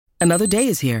Another day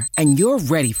is here, and you're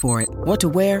ready for it. What to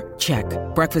wear? Check.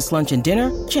 Breakfast, lunch, and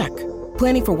dinner? Check.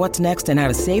 Planning for what's next and how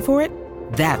to save for it?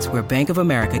 That's where Bank of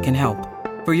America can help.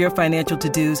 For your financial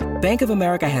to-dos, Bank of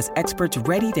America has experts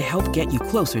ready to help get you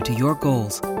closer to your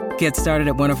goals. Get started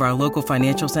at one of our local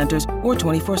financial centers or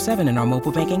 24/7 in our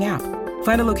mobile banking app.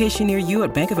 Find a location near you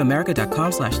at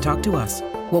bankofamerica.com/talktous.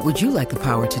 What would you like the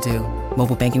power to do?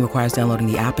 Mobile banking requires downloading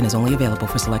the app and is only available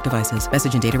for select devices.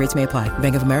 Message and data rates may apply.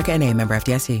 Bank of America N.A., member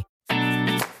FDIC.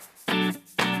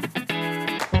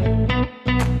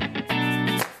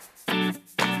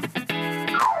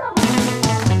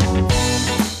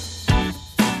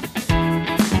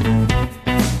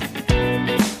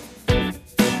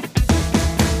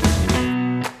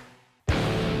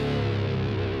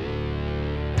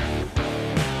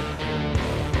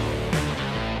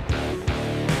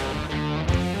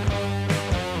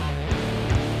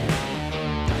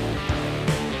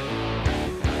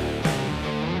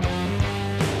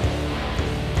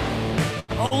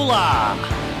 Hola!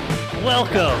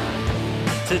 Welcome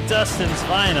to Dustin's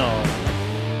Vinyl.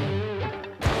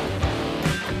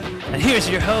 And here's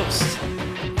your host,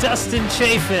 Dustin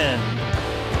Chafin.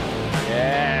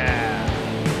 Yeah.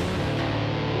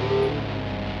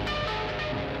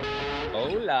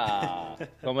 Hola.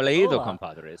 ¿Cómo le ha ido,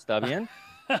 compadre? ¿Está bien?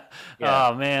 Yeah.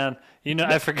 Oh, man. You know,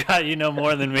 I forgot you know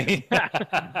more than me.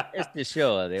 Este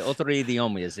show de otro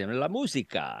idioma es la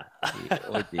música.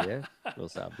 Hoy día lo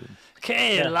saben.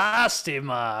 ¡Qué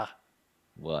lástima!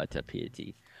 What a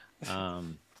pity. I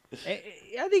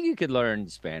think you could learn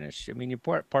Spanish. I mean, you're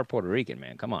part Puerto Rican,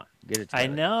 man. Come on. Get it together. I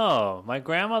know. My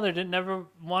grandmother never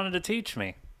wanted to teach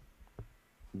me.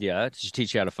 Yeah, did she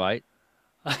teach you how to fight?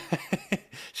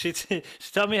 She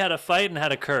taught me how to fight and how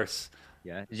to curse.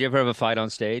 Yeah. Did you ever have a fight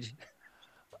on stage?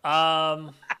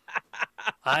 I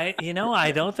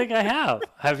don't think I have.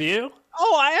 Have you?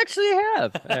 Oh, I actually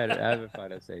have. I have a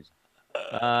fight on stage.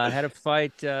 I had a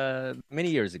fight many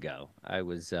years ago. It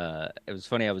was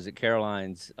funny. I was at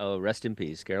Caroline's, rest in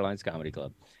peace, Caroline's Comedy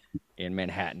Club in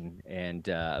Manhattan. And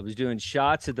I was doing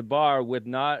shots at the bar with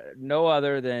no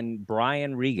other than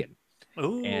Brian Regan.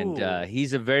 Ooh. And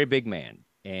he's a very big man.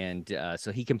 And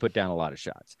so he can put down a lot of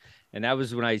shots. And that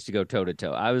was when I used to go toe to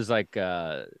toe. I was like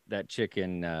that chick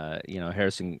in,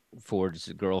 Harrison Ford's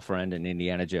girlfriend in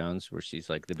Indiana Jones, where she's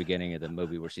like the beginning of the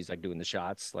movie where she's like doing the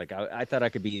shots. Like I thought I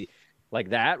could be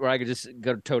like that, where I could just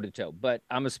go toe to toe. But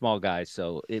I'm a small guy,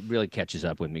 so it really catches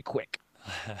up with me quick.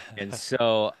 And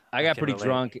so I got pretty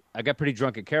drunk. I got pretty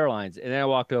drunk at Caroline's, and then I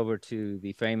walked over to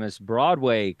the famous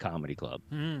Broadway Comedy Club,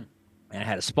 and I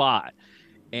had a spot.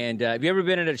 And have you ever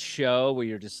been at a show where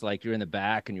you're just like, you're in the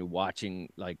back and you're watching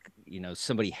like,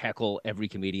 somebody heckle every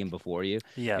comedian before you?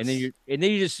 Yes. And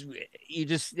then you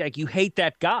just like, you hate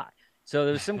that guy. So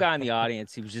there was some guy in the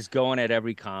audience. He was just going at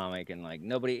every comic and like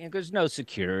nobody, and there's no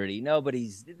security. Nobody,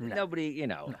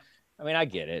 No. I mean, I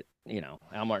get it.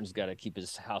 Al Martin's got to keep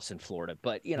his house in Florida,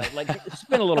 but like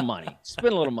spend a little money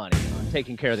on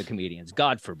taking care of the comedians,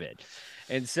 God forbid.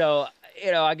 And so,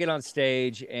 I get on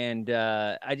stage and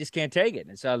I just can't take it.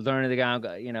 And so I learned the guy,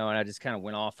 and I just kind of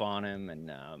went off on him.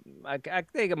 And I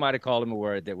think I might have called him a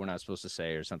word that we're not supposed to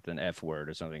say or something, F word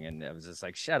or something. And I was just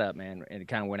like, shut up, man. And it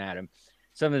kind of went at him.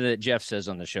 Something that Jeff says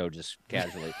on the show just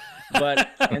casually.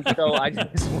 And so I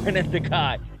just went at the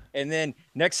guy. And then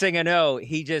next thing I know,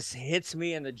 he just hits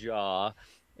me in the jaw.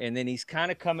 And then he's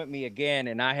kind of come at me again.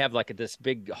 And I have like this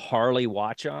big Harley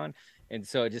watch on. And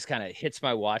so it just kind of hits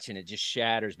my watch and it just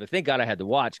shatters. But thank God I had the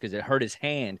watch because it hurt his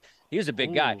hand. He was a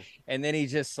big guy. And then he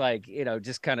just like,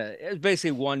 just kind of, it was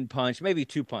basically one punch, maybe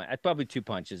two punches. Probably two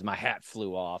punches. My hat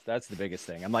flew off. That's the biggest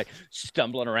thing. I'm like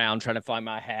stumbling around trying to find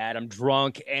my hat. I'm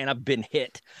drunk and I've been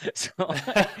hit. So,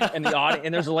 and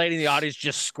there's a lady in the audience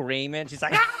just screaming. She's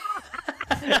like, ah!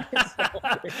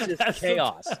 So it's just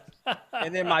chaos.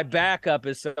 And then my backup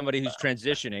is somebody who's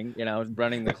transitioning,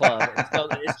 running the club. And so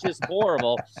it's just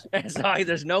horrible. And it's like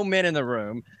there's no men in the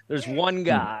room. There's one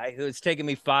guy who it's taken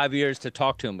me 5 years to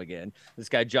talk to him again. This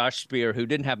guy, Josh Spear, who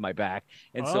didn't have my back.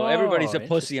 And so everybody's a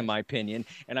pussy, in my opinion.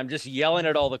 And I'm just yelling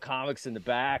at all the comics in the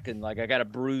back. And like I got a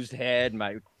bruised head.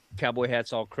 My cowboy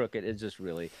hat's all crooked. It's just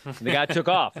really, and the guy took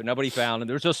off and nobody found him.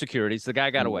 There was no security. So the guy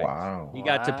got away. Wow. He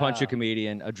got to punch a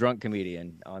drunk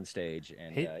comedian on stage.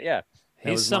 And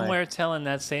he's somewhere telling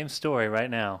that same story right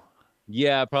now.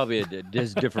 Yeah, probably a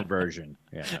different version.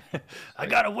 Yeah. I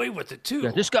got away with it too.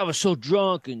 Yeah, this guy was so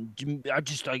drunk and I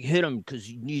just like hit him because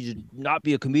he needed to not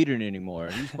be a comedian anymore.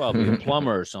 He's probably a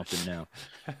plumber or something now.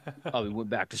 Probably went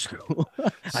back to school.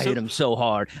 I hit him so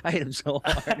hard. He's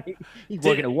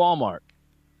working at Walmart.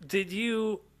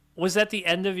 Was that the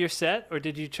end of your set, or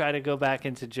did you try to go back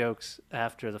into jokes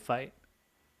after the fight?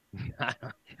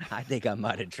 I think I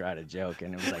might have tried a joke,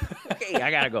 and it was like, okay,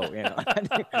 I gotta go.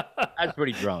 I was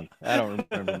pretty drunk. I don't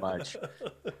remember much.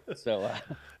 So,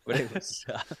 but it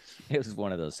was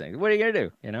one of those things. What are you gonna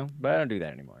do? But I don't do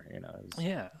that anymore. It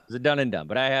was a done and done.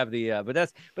 But I have the, but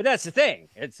that's the thing.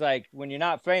 It's like when you're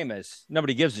not famous,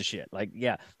 nobody gives a shit. Like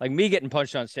me getting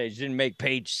punched on stage didn't make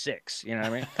page 6. You know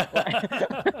what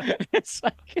I mean? It's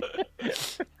like.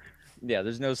 Yeah,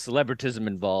 there's no celebritism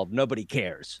involved. Nobody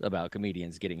cares about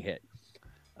comedians getting hit.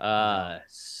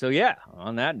 So yeah,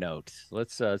 on that note,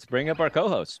 let's bring up our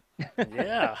co-host.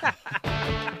 Yeah.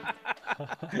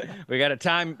 we got a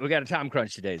time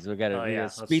crunch today, so we got to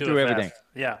speed through everything. Fast.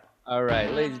 Yeah. All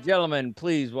right, ladies and gentlemen,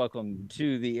 please welcome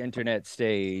to the internet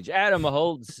stage Adam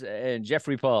Holtz and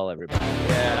Jeffrey Paul, everybody.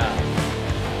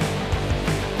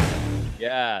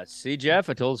 Yeah. See, Jeff,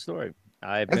 I told a story.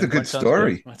 That's a good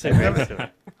story. That's a great story.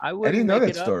 I didn't know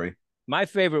that story. My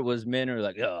favorite was men who are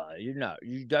like, "Oh,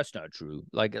 that's not true."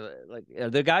 Like, are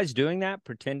the guys doing that,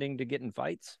 pretending to get in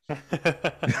fights? Are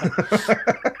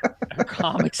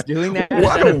comics doing that?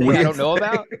 What a weird I don't know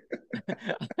about.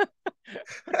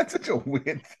 That's such a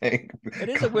weird thing. It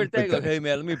is a weird thing. Like, hey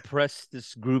man, let me press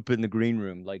this group in the green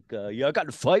room. Like, yeah, I got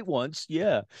to fight once.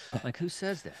 Yeah. Like, who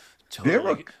says that?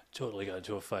 Totally got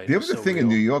into a fight. There was a thing in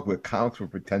New York where comics were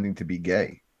pretending to be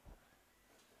gay.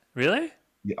 Really?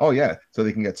 Yeah. Oh, yeah. So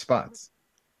they can get spots.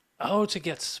 Oh, to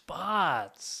get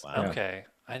spots. Wow. Okay.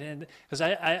 I didn't, because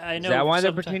I know. Is that why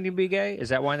they're pretending to be gay? Is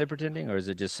that why they're pretending, or is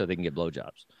it just so they can get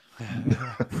blowjobs?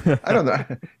 I don't know.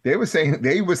 They were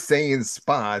saying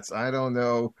spots. I don't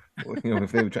know.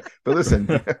 If they were trying, but listen,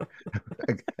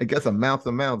 I guess a mouth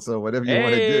to mouth. So whatever you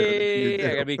want to do. I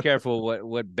gotta be careful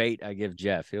what bait I give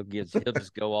Jeff. He'll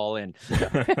just go all in.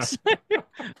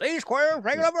 These queers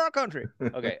taking over our country.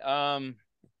 Okay. I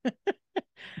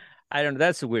don't know.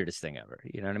 That's the weirdest thing ever.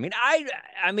 You know what I mean?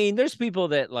 I mean, there's people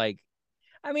that like.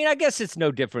 I mean, I guess it's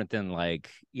no different than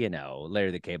like, Larry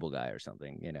the Cable Guy or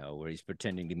something, where he's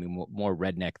pretending to be more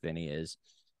redneck than he is.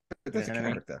 But that's a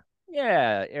character.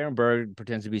 Yeah, Aaron Burr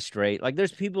pretends to be straight. Like,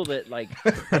 there's people that like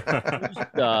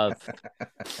stuff.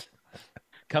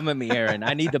 Come at me, Aaron.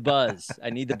 I need the buzz. I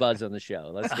need the buzz on the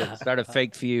show. Let's start a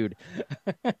fake feud.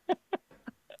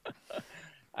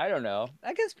 I don't know.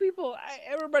 I guess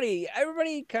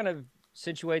everybody kind of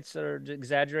situates or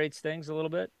exaggerates things a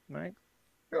little bit, right?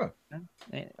 Sure.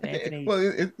 Anthony.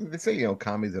 Well, they say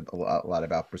comedy's a lot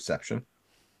about perception.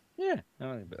 Yeah,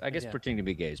 I guess pretending to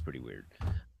be gay is pretty weird,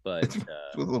 but it's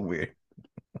a little weird.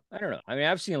 I don't know. I mean,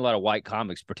 I've seen a lot of white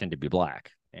comics pretend to be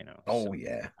black. Oh so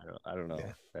yeah. I don't know.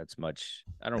 Yeah. That's much.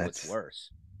 I don't know what's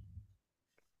worse.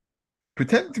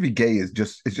 Pretending to be gay is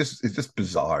just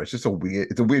bizarre. It's a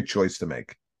weird choice to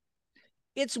make.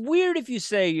 It's weird if you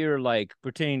say you're like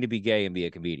pretending to be gay and be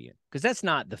a comedian, because that's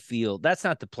not the field. That's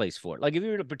not the place for it. Like if you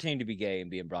were to pretend to be gay and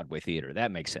be in Broadway theater,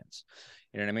 that makes sense.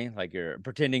 You know what I mean? Like you're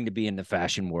pretending to be in the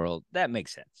fashion world. That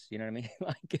makes sense. You know what I mean?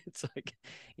 Like it's like,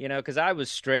 because I was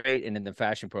straight and in the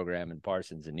fashion program in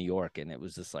Parsons in New York. And it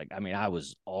was just like, I mean, I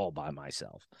was all by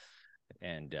myself.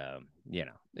 And,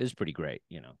 it was pretty great,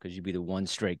 because you'd be the one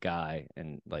straight guy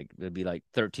and like there'd be like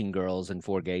 13 girls and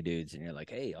 4 gay dudes. And you're like,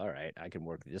 hey, all right, I can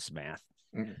work this math.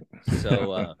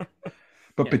 So,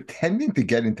 but pretending to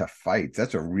get into fights,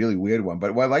 that's a really weird one.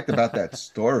 But what I liked about that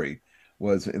story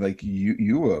was like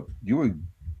you were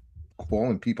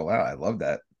calling people out. I love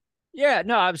that. Yeah,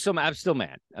 no, I'm still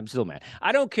mad.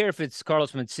 I don't care if it's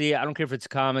Carlos Mencia. I don't care if it's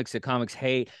comics that comics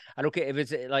hate. I don't care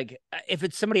if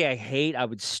it's somebody I hate. I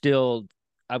would still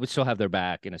have their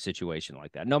back in a situation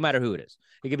like that, no matter who it is.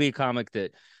 It could be a comic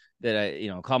that I,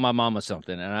 call my mama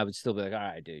something, and I would still be like, all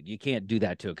right, dude, you can't do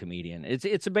that to a comedian.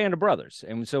 It's a band of brothers.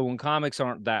 And so when comics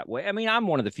aren't that way, I mean, I'm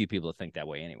one of the few people that think that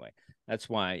way anyway. That's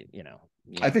why,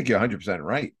 I think you're 100%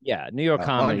 right. Yeah, New York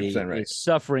comedy right. is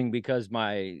suffering because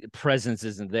my presence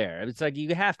isn't there. It's like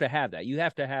you have to have that. You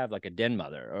have to have like a den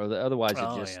mother, or otherwise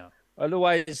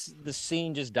otherwise the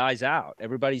scene just dies out.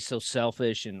 Everybody's so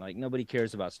selfish and like nobody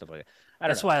cares about stuff like that.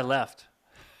 That's why I left.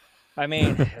 I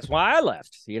mean, that's why I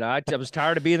left. I was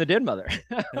tired of being the den mother.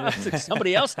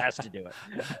 Somebody else has to do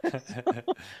it.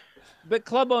 But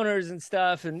club owners and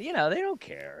stuff, and they don't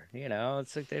care.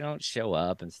 It's like they don't show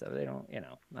up and stuff. They don't.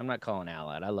 I'm not calling Al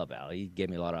out. I love Al. He gave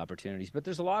me a lot of opportunities. But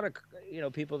there's a lot of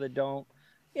people that don't.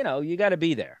 You got to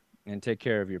be there and take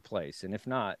care of your place. And if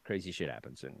not, crazy shit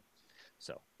happens. And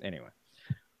so anyway,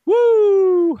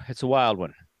 woo! It's a wild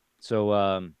one.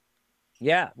 So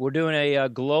yeah, we're doing a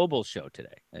global show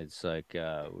today. It's like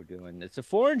it's a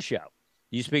foreign show.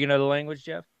 You speak another language,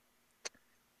 Jeff?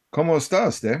 ¿Cómo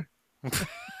estás, there?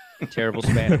 Terrible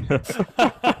Spanish.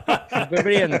 Muy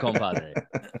bien, compadre.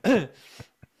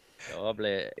 Yo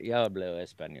hablo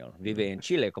español. Vive en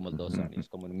Chile como 2 años,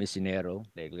 como un misionero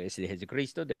de la Iglesia de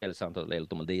Jesucristo del Santo del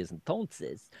Último Días.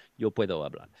 Entonces, yo puedo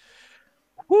hablar.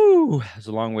 Woo! It's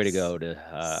a long way to go.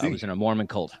 I was in a Mormon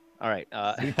cult. All right.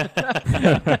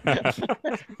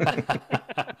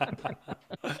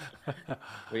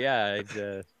 But yeah, it's,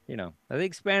 I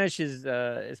think Spanish is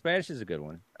a good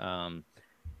one.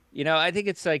 I think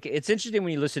it's like it's interesting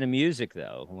when you listen to music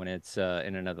though, when it's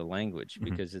in another language,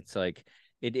 because it's like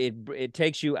it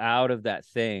takes you out of that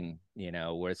thing,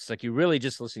 where it's like you're really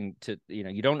just listening to,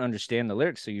 you don't understand the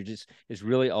lyrics, so it's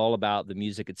really all about the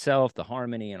music itself, the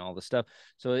harmony and all the stuff.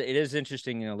 So it is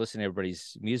interesting, listening to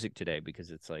everybody's music today, because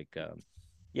it's like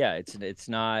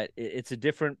it's a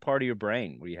different part of your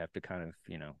brain where you have to kind of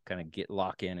get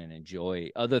lock in and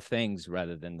enjoy other things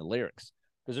rather than the lyrics,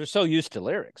 because we're so used to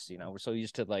lyrics. We're so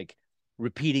used to like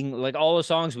repeating like all the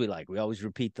songs we like. We always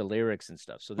repeat the lyrics and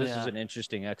stuff. So this is an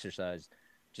interesting exercise,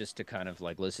 just to kind of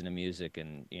like listen to music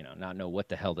and not know what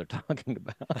the hell they're talking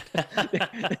about.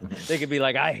 They could be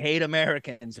like, I hate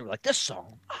Americans. We're like, this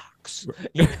song rocks.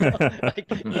 Like,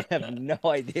 you have no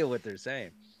idea what they're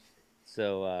saying.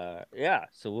 So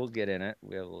so we'll get in it.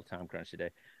 We have a little time crunch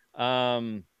today.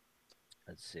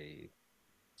 Let's see.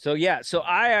 So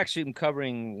I actually am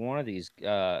covering one of these.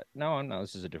 No,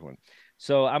 this is a different one.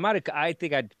 So I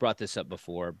think I brought this up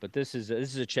before, but this is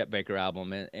a Chet Baker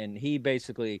album, and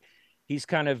he's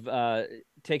kind of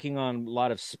taking on a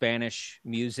lot of Spanish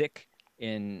music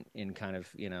in kind of,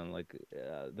 like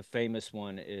the famous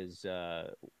one is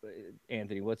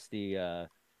Anthony, what's the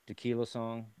tequila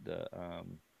song?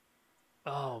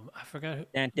 Oh, I forgot.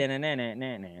 Well,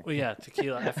 yeah,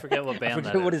 Tequila. I forget what band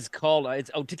that is. What it's called.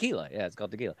 It's Tequila. Yeah, it's called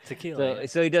Tequila. Tequila.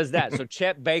 So he does that. So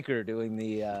Chet Baker doing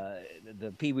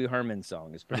the Pee Wee Herman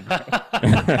song is pretty great.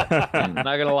 I'm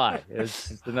not gonna lie,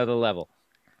 it's another level.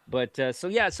 But so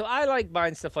I like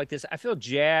buying stuff like this. I feel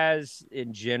jazz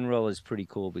in general is pretty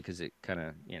cool because it kind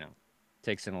of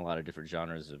takes in a lot of different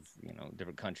genres of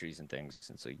different countries and things,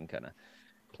 and so you can kind of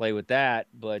play with that.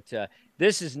 But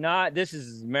this is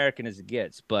as American as it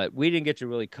gets, but we didn't get to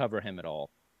really cover him at all,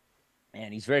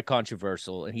 and he's very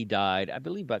controversial, and he died, I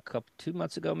believe, about 2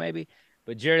 months ago maybe.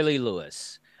 But Jerry Lee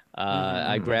Lewis,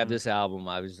 I grabbed this album,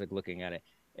 I was like looking at it,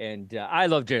 and I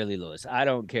love Jerry Lee Lewis. I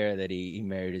don't care that he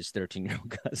married his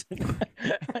 13-year-old cousin.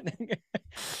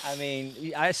 I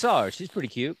mean, I saw her, she's pretty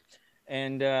cute.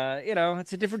 And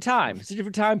it's a different time, it's a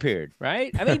different time period,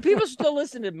 right? I mean, people still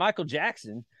listen to Michael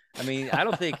Jackson. I mean, I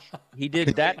don't think he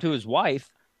did that to his wife.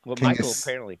 Well, Michael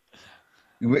apparently.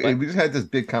 We just had this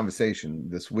big conversation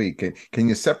this week. Can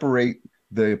you separate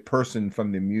the person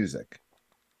from the music?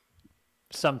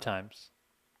 Sometimes.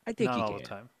 I think not you all can. the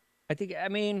time. I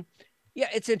mean, yeah,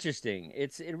 it's interesting.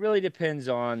 It really depends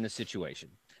on the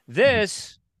situation.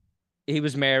 This, he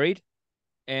was married,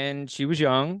 and she was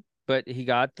young, but he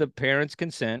got the parents'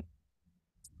 consent,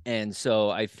 and so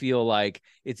I feel like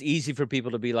it's easy for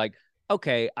people to be like,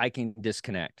 okay, I can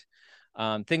disconnect.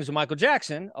 Things with Michael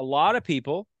Jackson, a lot of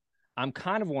people, I'm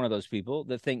kind of one of those people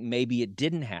that think maybe it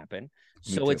didn't happen.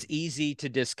 So it's easy to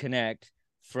disconnect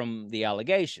from the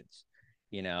allegations.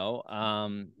 It's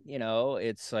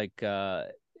like, I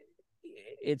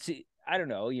don't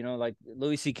know, like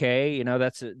Louis C.K.,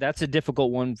 that's a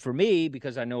difficult one for me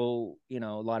because I know, a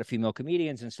lot of female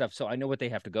comedians and stuff. So I know what they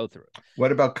have to go through.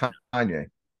 What about Kanye?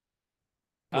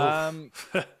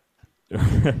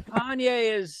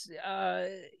 Kanye is, I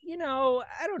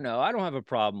don't know. I don't have a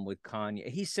problem with Kanye.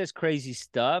 He says crazy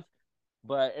stuff,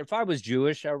 but if I was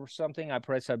Jewish or something, I'd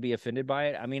be offended by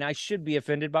it. I mean, I should be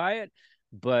offended by it,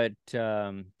 but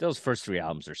those first 3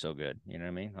 albums are so good. You know what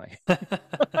I mean? Like,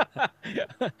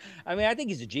 I mean, I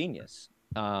think he's a genius.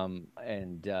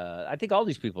 And I think all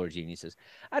these people are geniuses.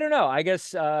 I don't know. I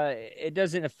guess it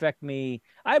doesn't affect me.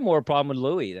 I have more problem with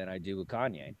Louis than I do with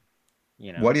Kanye.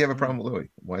 Why do you have a problem with Louis?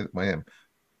 Why him?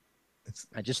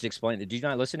 I just explained it. Did you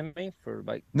not listen to me for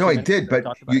like? No, I did, but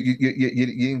you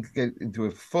didn't get into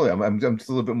it fully. I'm just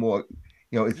a little bit more.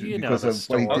 It's because of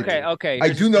what he did. Okay. I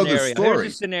do know the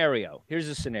story. Here's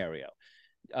a scenario.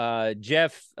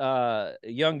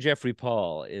 Young Jeffrey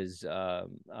Paul is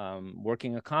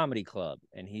working a comedy club,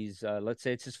 and he's let's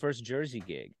say it's his first Jersey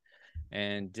gig,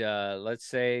 and let's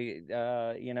say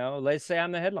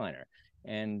I'm the headliner.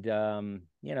 And,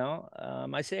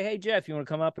 I say, hey, Jeff, you want to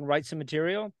come up and write some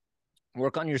material,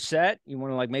 work on your set? You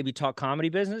want to like maybe talk comedy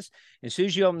business? As soon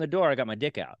as you open the door, I got my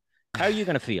dick out. How are you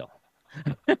going to feel?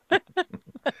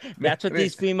 That's what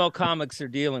these female comics are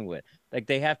dealing with. Like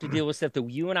they have to deal with stuff that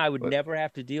you and I would never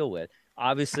have to deal with.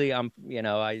 obviously I'm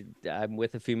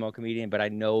with a female comedian, but I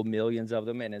know millions of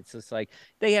them, and it's just like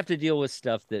they have to deal with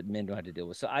stuff that men don't have to deal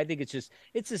with. So I think it's just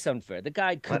unfair. The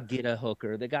guy could get a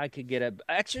hooker, the guy could get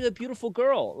actually a beautiful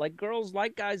girl. Like, girls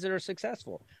like guys that are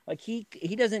successful. Like, he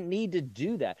doesn't need to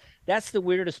do that. That's the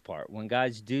weirdest part, when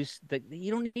guys do that.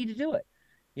 You don't need to do it.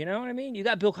 You know what I mean? You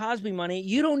got Bill Cosby money.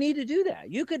 You don't need to do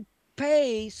that. You could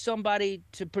pay somebody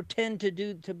to pretend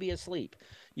to be asleep.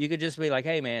 You could just be like,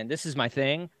 hey man, this is my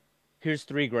thing. Here's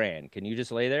 $3,000. Can you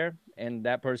just lay there? And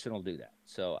that person will do that.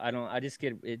 So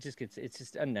it's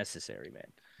just unnecessary,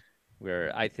 man.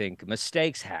 Where I think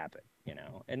mistakes happen,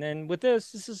 and then with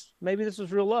this was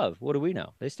real love. What do we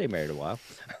know? They stay married a while.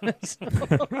 And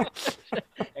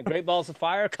Great Balls of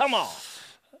Fire. Come on.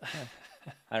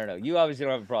 I don't know. You obviously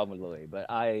don't have a problem with Louis, but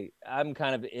I'm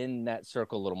kind of in that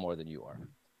circle a little more than you are.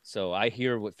 So I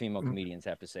hear what female comedians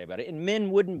have to say about it, and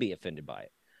men wouldn't be offended by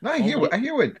it. I hear what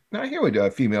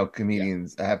female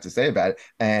comedians have to say about it,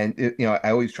 and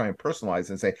I always try and personalize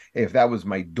and say, hey, if that was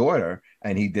my daughter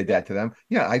and he did that to them,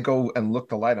 I go and look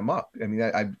to light him up. I mean,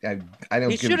 I don't.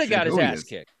 He should have got his ass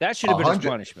kicked. That should have been his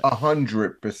punishment.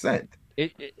 100%.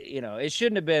 It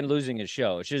shouldn't have been losing his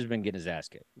show. It should have been getting his ass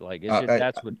kicked. Like,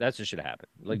 that's what should have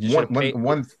happened. Like,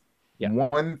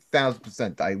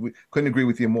 1,000%. I couldn't agree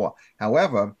with you more.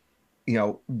 However,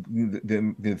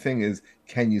 the thing is,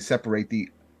 can you separate the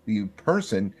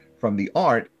person from the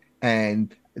art?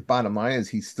 And the bottom line is,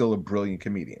 he's still a brilliant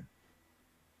comedian.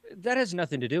 That has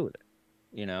nothing to do with it.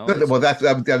 Well, that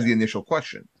was the initial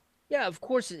question. Yeah, of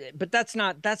course, but that's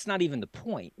not even the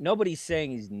point. Nobody's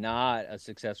saying he's not a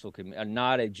successful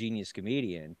not a genius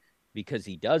comedian because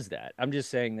he does that. I'm just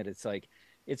saying that it's like,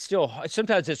 it's still,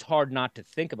 sometimes it's hard not to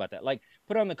think about that. Like,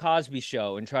 put on the Cosby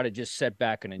Show and try to just sit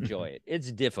back and enjoy it.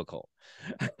 It's difficult.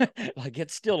 Like,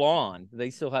 it's still on. They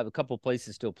still have a couple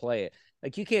places still play it.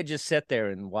 Like, you can't just sit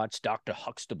there and watch Dr.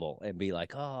 Huxtable and be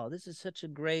like, oh, this is such a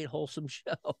great, wholesome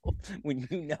show, when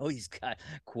he's got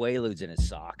Quaaludes in his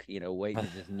sock, waiting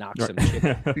to just knock some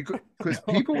chicken. Because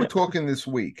people were talking this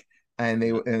week, and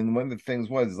one of the things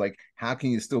was like, how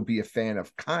can you still be a fan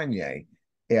of Kanye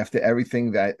after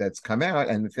everything that's come out?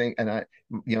 And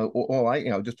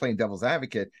just playing devil's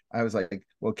advocate, I was like,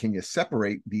 well, can you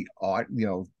separate the art,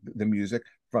 the music,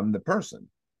 from the person?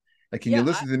 Like, can you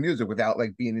listen to the music without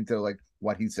like being into like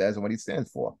what he says and what he stands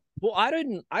for? Well,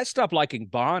 I stopped liking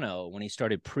Bono when he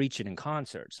started preaching in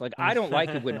concerts. Like, I don't like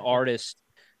it when artists,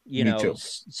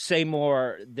 say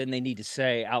more than they need to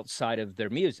say outside of their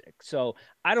music. So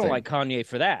I don't like Kanye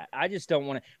for that. I just don't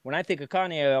want to. When I think of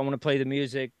Kanye, I want to play the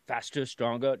music faster,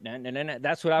 stronger.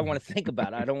 That's what I want to think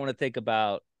about. I don't want to think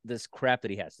about this crap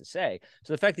that he has to say.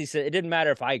 So the fact that he said, it didn't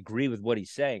matter if I agree with what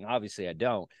he's saying. Obviously, I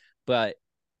don't. But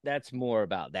that's more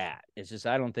about that. It's just,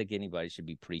 I don't think anybody should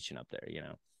be preaching up there,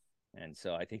 And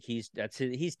so I think he's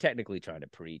technically trying to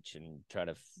preach and try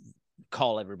to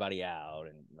call everybody out,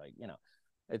 and like,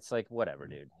 it's like, whatever,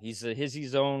 dude. He's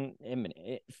his own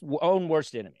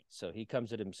worst enemy. So he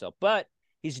comes at himself, but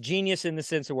he's a genius in the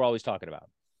sense that we're always talking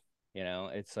about him.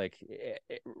 It's like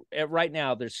right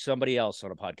now there's somebody else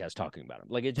on a podcast talking about him.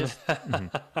 Like, it just,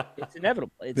 it's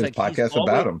inevitable. It's there's like podcasts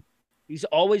about him. He's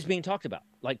always being talked about,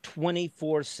 like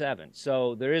 24/7.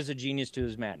 So there is a genius to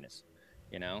his madness.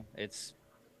 It's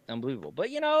unbelievable. But,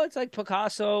 it's like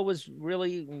Picasso was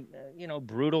really,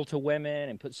 brutal to women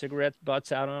and put cigarette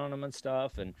butts out on them and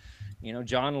stuff. And,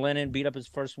 John Lennon beat up his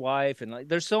first wife. And like,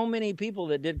 there's so many people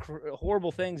that did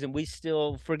horrible things, and we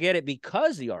still forget it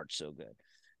because the art's so good.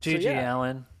 G.G.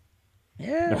 Allen.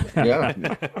 Yeah.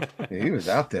 He was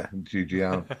out there, G.G.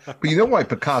 Allen. But you know why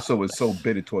Picasso was so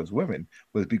bitter towards women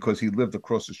was because he lived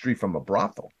across the street from a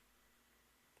brothel.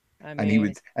 I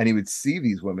mean, and he would see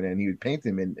these women, and he would paint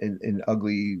them in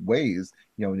ugly ways.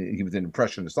 He was an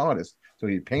impressionist artist, so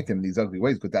he'd paint them in these ugly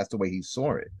ways, but that's the way he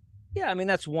saw it. Yeah, I mean,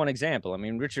 that's one example. I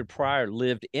mean, Richard Pryor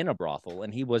lived in a brothel,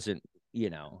 and he wasn't,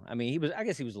 I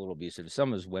guess he was a little abusive to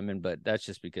some of his women, but that's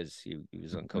just because he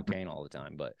was on cocaine all the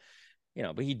time. But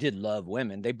but he did love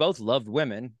women. They both loved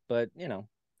women, but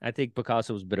I think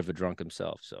Picasso was a bit of a drunk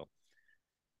himself. So,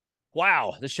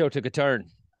 wow, this show took a turn.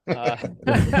 But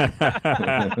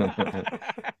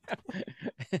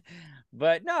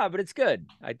it's good.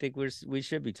 I think we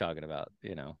should be talking about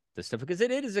this stuff, because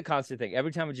it is a constant thing.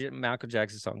 Every time a Michael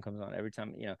Jackson song comes on, every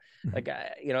time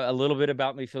a little bit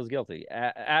about me feels guilty.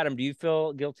 Adam, do you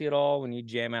feel guilty at all when you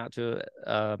jam out to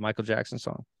a Michael Jackson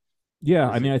song? Yeah,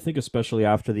 I mean, I think especially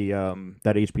after the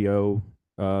that HBO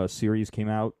series came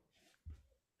out,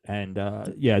 and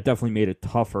it definitely made it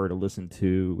tougher to listen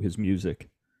to his music.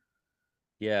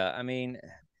 Yeah, I mean,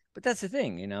 but that's the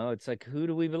thing, it's like, who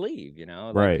do we believe?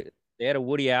 Right. They had a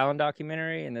Woody Allen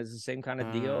documentary, and there's the same kind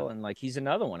of deal. And like, he's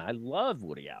another one. I love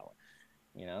Woody Allen,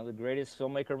 the greatest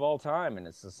filmmaker of all time. And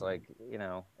it's just like,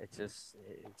 it's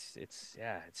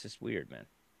just weird, man.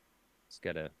 It's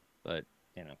gotta, but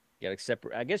gotta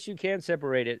separate. I guess you can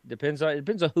separate it. It depends on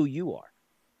who you are.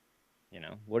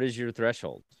 What is your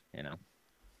threshold?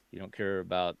 You don't care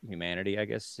about humanity, I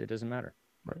guess it doesn't matter.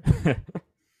 Right.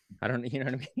 I don't, you know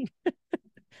what I mean?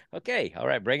 Okay, all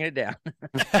right, bringing it down.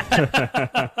 That's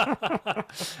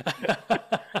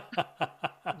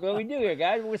what we do here,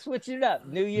 guys. We're switching it up.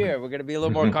 New year, we're going to be a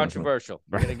little more controversial.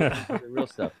 We're going to get into the real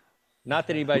stuff. Not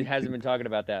that anybody hasn't been talking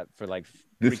about that for like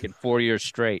freaking 4 years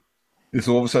straight. This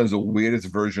all of a sudden is the weirdest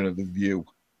version of The View.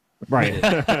 Right.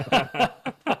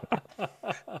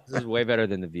 This is way better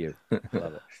than The View.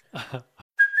 Love it.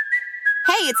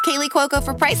 Hey, it's Kaylee Cuoco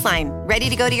for Priceline. Ready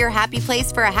to go to your happy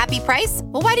place for a happy price?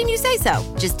 Well, why didn't you say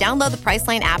so? Just download the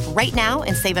Priceline app right now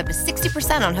and save up to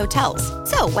 60% on hotels.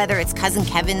 So whether it's Cousin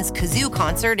Kevin's Kazoo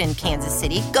Concert in Kansas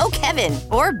City, go Kevin,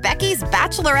 or Becky's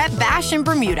Bachelorette Bash in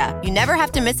Bermuda, you never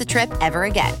have to miss a trip ever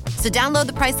again. So download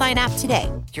the Priceline app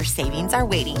today. Your savings are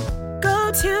waiting.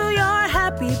 Go to your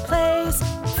happy place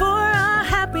for a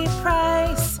happy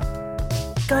price.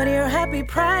 Go to your happy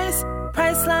price,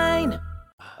 Priceline.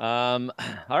 All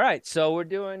right, so we're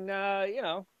doing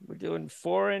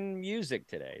foreign music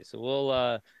today.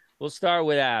 So we'll start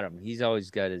with Adam. He's always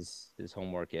got his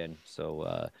homework in.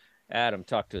 So Adam,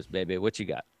 talk to us, baby. What you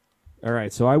got? All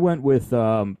right, so I went with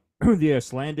the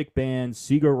Icelandic band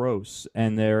Sigur Rós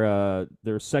and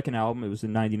their second album. It was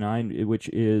in '99, which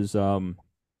is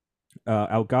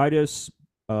Ágætis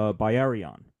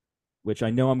Bæjarinn, which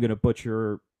I know I'm going to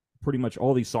butcher pretty much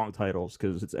all these song titles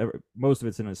because most of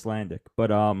it's in Icelandic.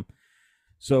 But actually,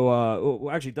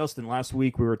 Dustin, last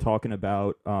week we were talking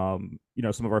about some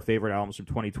of our favorite albums from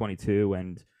 2022,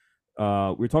 and we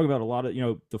were talking about a lot of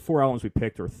the 4 albums we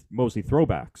picked are mostly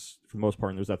throwbacks for the most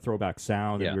part, and there's that throwback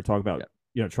sound. And we were talking about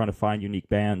trying to find unique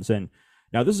bands. And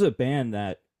now this is a band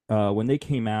that when they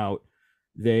came out,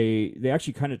 they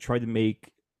actually kind of tried to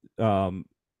make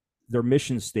their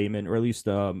mission statement, or at least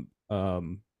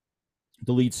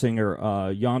the lead singer,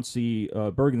 Jansi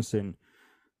Bergensen,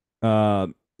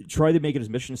 tried to make it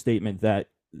his mission statement that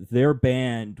their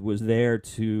band was there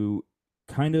to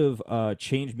kind of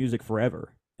change music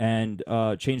forever and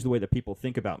change the way that people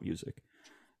think about music.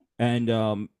 And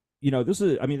this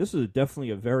is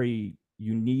definitely a very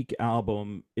unique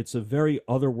album. It's a very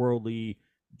otherworldly,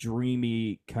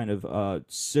 dreamy, kind of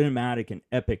cinematic and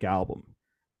epic album.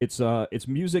 It's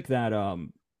music that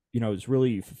is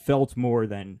really felt more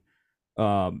than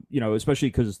especially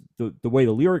because the way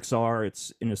the lyrics are,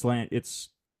 it's in Icelandic. It's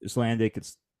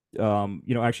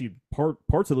actually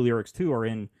parts of the lyrics too are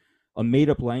in a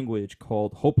made up language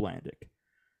called Hopelandic.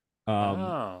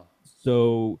 But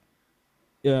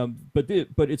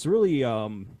it's really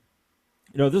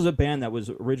this is a band that was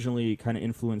originally kind of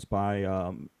influenced by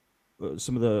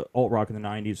some of the alt rock in the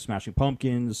 '90s, Smashing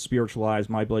Pumpkins, Spiritualized,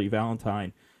 My Bloody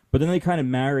Valentine. But then they kind of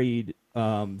married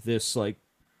this like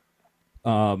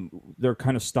their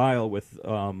kind of style with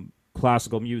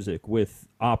classical music, with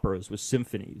operas, with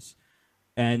symphonies,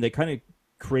 and they kind of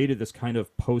created this kind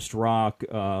of post-rock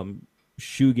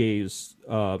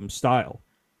shoegaze style.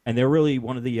 And they're really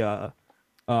one of the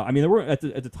there were at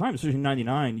the time, especially in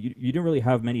 '99, you didn't really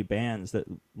have many bands that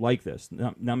like this.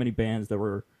 Not many bands that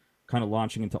were kind of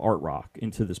launching into art rock,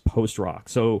 into this post-rock.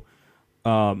 So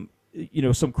some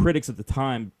critics at the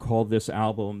time called this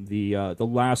album the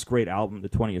last great album of the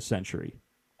 20th century.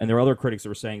 And there are other critics that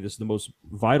were saying this is the most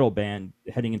vital band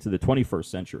heading into the 21st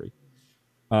century.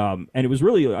 And it was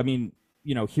really,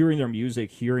 hearing their music,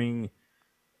 hearing,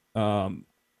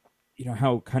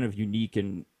 how kind of unique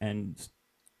and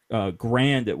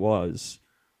grand it was.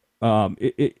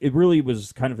 It really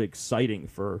was kind of exciting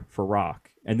for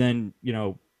rock. And then,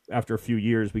 after a few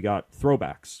years, we got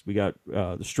throwbacks. We got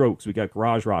the Strokes. We got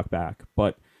garage rock back.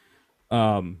 But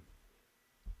yeah,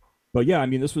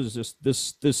 this was just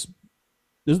this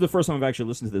is the first time I've actually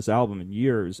listened to this album in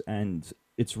years, and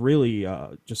it's really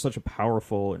just such a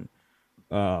powerful and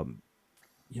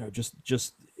it's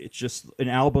just an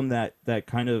album that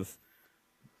kind of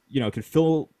could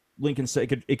fill Lincoln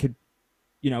Center. It could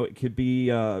be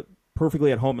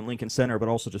perfectly at home in Lincoln Center, but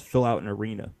also just fill out an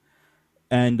arena.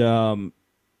 And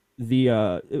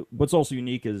what's also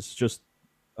unique is just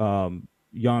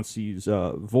Jansi's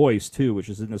voice too, which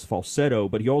is in this falsetto,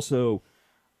 but he also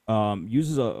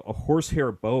uses a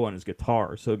horsehair bow on his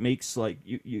guitar, so it makes like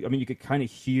you could kind of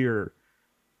hear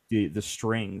the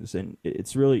strings, and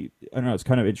it's really, I don't know, it's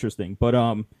kind of interesting. But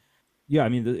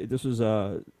this was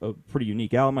a pretty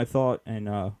unique album, I thought, and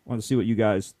wanted to see what you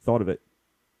guys thought of it.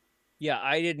 Yeah,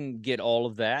 I didn't get all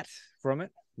of that from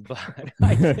it, but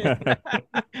I did.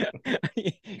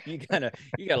 you got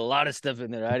a lot of stuff in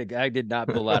there. I did not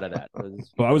pull out of that.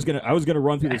 Well, I was gonna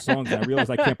run through the songs, and I realized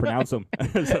I can't pronounce them.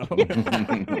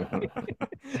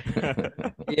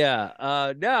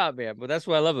 Yeah, no, man, but that's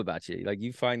what I love about you. Like,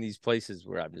 you find these places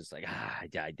where I'm just like, I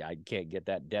can't get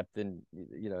that depth in,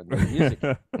 the music.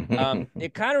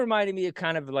 It kind of reminded me of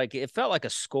kind of like, it felt like a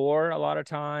score a lot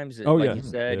Oh, like yeah. you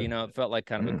said, Yeah. it felt like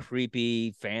kind of a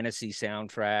creepy fantasy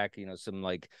soundtrack, some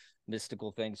like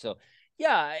mystical thing. So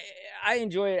yeah, I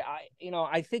enjoy it.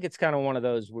 I think it's kind of one of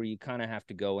those where you kind of have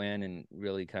to go in and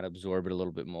really kind of absorb it a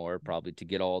little bit more, probably, to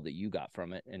get all that you got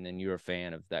from it. And then you're a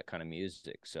fan of that kind of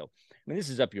music. So, I mean, this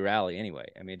is up your alley anyway.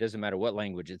 I mean, it doesn't matter what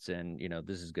language it's in,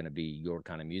 this is going to be your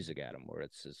kind of music, Adam, where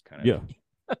it's just kind of, Yeah.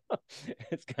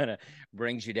 it's kind of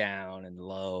brings you down and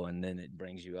low, and then it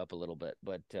brings you up a little bit.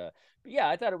 But yeah,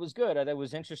 I thought it was good. I thought it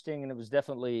was interesting, and it was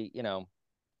definitely,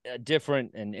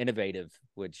 different and innovative,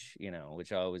 which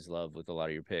I always love with a lot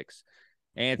of your picks.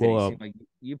 Anthony, Well, seemed like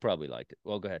you probably liked it.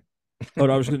 Well, go ahead. Oh,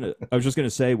 no, I was just gonna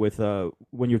say, with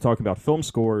when you're talking about film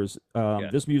scores,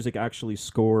 this music actually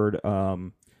scored.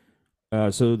 So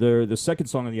the second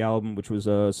song on the album, which was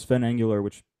Sven Engler,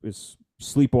 which is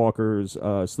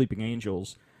Sleepwalkers, Sleeping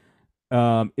Angels.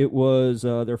 It was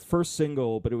their first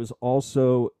single, but it was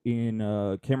also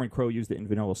in Cameron Crowe used it in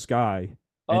Vanilla Sky.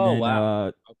 And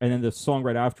Wow. And then the song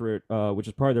right after it, which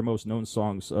is probably their most known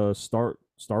songs,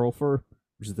 Starulfer,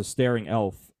 which is the Staring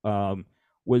Elf,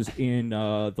 was in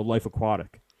The Life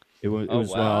Aquatic. It was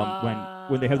wow.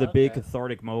 when they have the big Okay.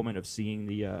 cathartic moment of seeing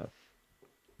the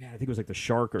man, I think it was like the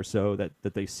shark or so that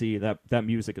they see, that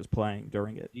music is playing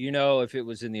during it. Do you know if it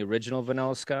was in the original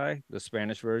Vanilla Sky, the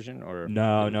Spanish version, or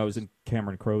No, it was in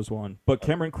Cameron Crowe's one. But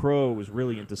Cameron Crowe was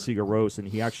really into Sigur Rós, and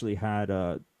he actually had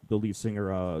the lead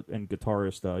singer and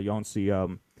guitarist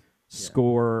Jonsi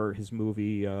score his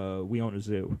movie We Own a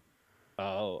Zoo.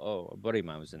 a buddy of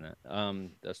mine was in that.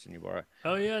 Dustin Ybarra.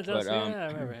 Oh yeah, But, yeah, I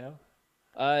remember him.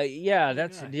 Yeah,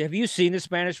 that's. Have you seen the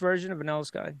Spanish version of Vanilla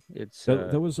Sky? It's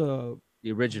That was the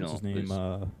original. what's his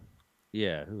name?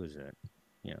 Yeah, who was that?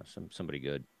 Somebody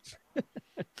good.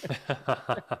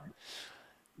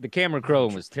 The Cameron Crowe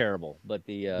one was terrible, but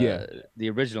the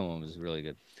original one was really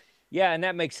good. Yeah, and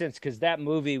that makes sense, because that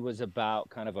movie was about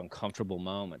kind of uncomfortable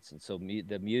moments, and so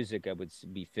the music, I would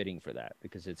be fitting for that,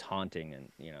 because it's haunting, and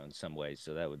in some ways,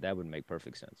 so that would make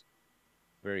perfect sense.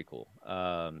 Very cool.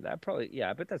 That probably,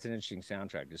 I bet that's an interesting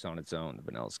soundtrack just on its own, the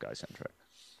Vanilla Sky soundtrack.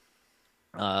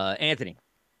 Anthony.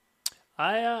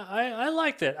 I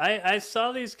liked it. I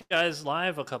saw these guys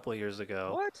live a couple of years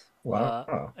ago. What?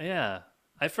 Wow. Yeah,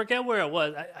 I forget where it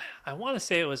was. I want to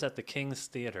say it was at the King's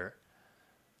Theater.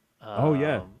 Oh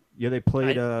yeah, they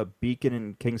played Beacon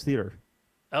and King's Theater.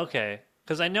 Okay,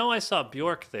 because I know I saw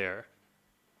Bjork there,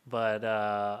 but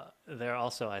they're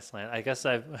also Icelandic. I guess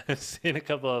I've seen a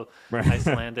couple of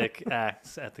Icelandic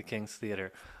acts at the King's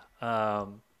Theater.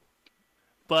 But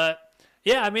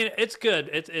yeah, I mean, it's good.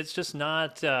 It's just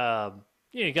not.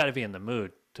 You got to be in the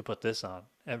mood to put this on.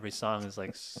 Every song is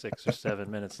like 6 or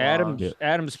 7 minutes long.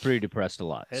 Adam's pretty depressed a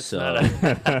lot. It's not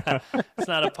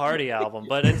a party album,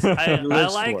 but I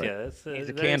like it. He's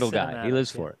a candle guy. He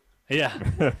lives for it. Yeah.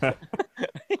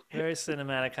 Very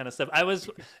cinematic kind of stuff.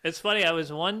 It's funny, I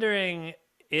was wondering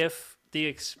if the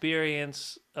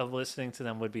experience of listening to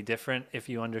them would be different if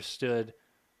you understood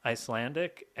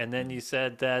Icelandic, and then you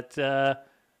said that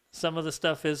some of the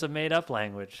stuff is a made-up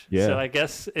language. Yeah. So I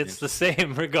guess it's the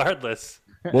same regardless.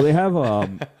 Well, they have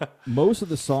most of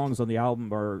the songs on the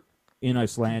album are in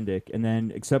Icelandic, and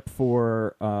then except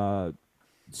for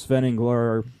Sven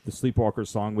Inglar, the Sleepwalker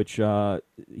song, which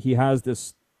he has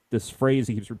this phrase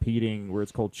he keeps repeating where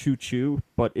it's called "choo choo,"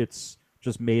 but it's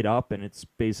just made up, and it's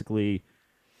basically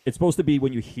it's supposed to be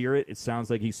when you hear it, it sounds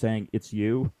like he's saying "it's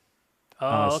you."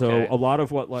 Oh, okay. So a lot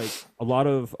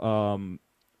of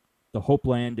the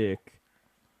Hopelandic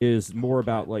is more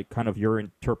about like kind of your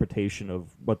interpretation of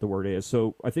what the word is.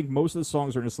 So I think most of the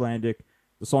songs are in Icelandic.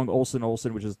 The song Olsen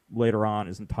Olsen, which is later on,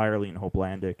 is entirely in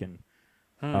Hopelandic, and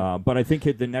but I think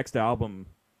the next album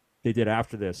they did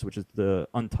after this, which is the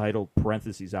Untitled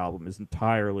Parentheses album, is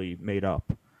entirely made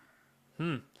up.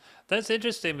 That's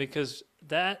interesting, because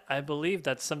I believe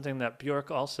that's something that Bjork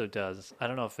also does. I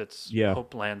don't know if it's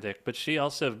Hopelandic, but she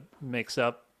also makes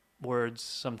up words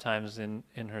sometimes in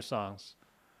her songs.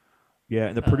 Yeah,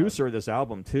 and the producer of this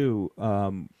album too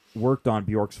worked on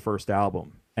Bjork's first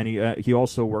album, and he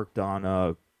also worked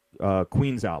on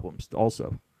Queen's albums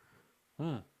also.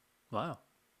 Wow,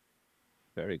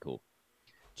 very cool.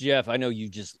 Jeff, I know you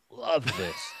just love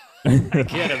this. I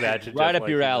can't imagine. Right Jeff up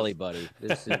your liking alley, this. buddy.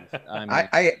 This is.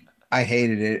 I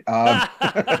hated it.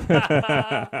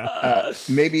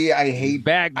 Maybe I hate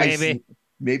back, baby.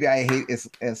 Maybe I hate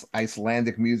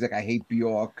Icelandic music. I hate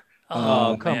Bjork.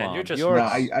 Oh, come man, on. you're just No,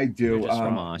 wrong. I do.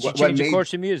 Come on. She changed the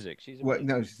course of music. She's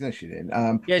no, she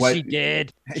didn't. yes, she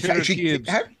did.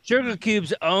 Sugar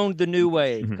Cubes owned the new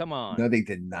wave. Come on. No, they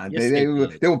did not. Yes,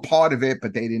 they were part of it,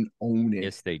 but they didn't own it.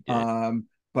 Yes, they did.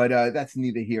 But that's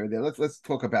neither here or there. Let's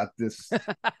talk about this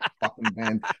fucking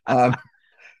band.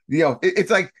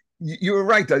 It's like you were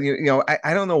right, though.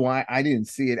 I don't know why I didn't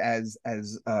see it as a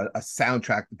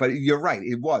soundtrack, but you're right,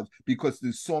 it was, because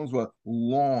the songs were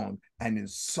long and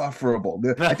insufferable.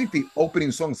 I think the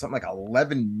opening song is something like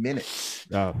 11 minutes.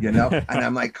 And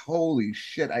I'm like, holy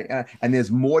shit! And there's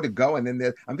more to go, and then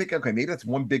I'm thinking, okay, maybe that's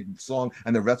one big song,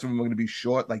 and the rest of them are going to be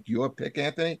short, like your pick,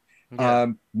 Anthony. Yeah.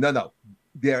 No.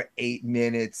 They're 8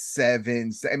 minutes,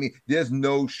 7. I mean, there's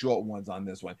no short ones on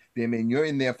this one. I mean, you're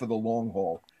in there for the long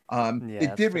haul.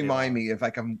 It did remind me, if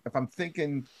I'm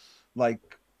thinking like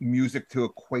music to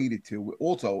equate it to,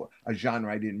 also a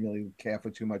genre I didn't really care for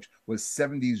too much was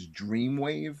 70s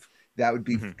dreamwave. That would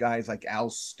be guys like Al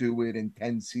Stewart and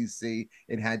 10cc.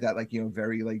 It had that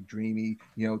very like dreamy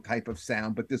type of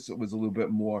sound, but this was a little bit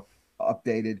more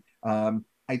updated.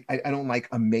 I don't like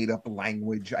a made-up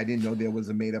language. I didn't know there was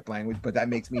a made-up language, but that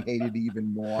makes me hate it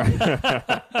even more.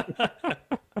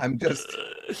 I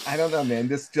don't know, man.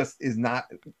 This just is not.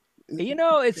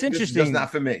 It's interesting. It's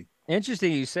not for me.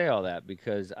 Interesting you say all that,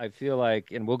 because I feel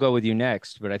like, and we'll go with you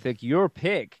next, but I think your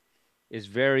pick is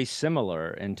very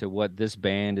similar into what this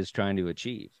band is trying to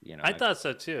achieve. I thought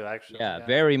so too, actually. Yeah,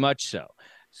 very much so.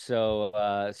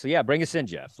 So yeah, bring us in,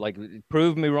 Jeff. Like,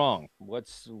 prove me wrong.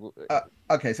 What's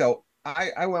okay? So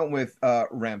I went with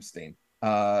Rammstein,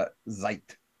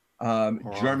 Zeit,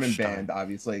 German band,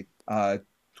 obviously.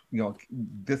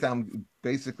 This album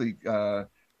basically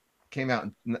came out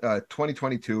in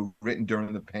 2022, written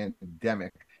during the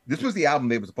pandemic. This was the album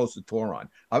they were supposed to tour on.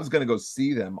 I was going to go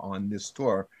see them on this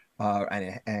tour,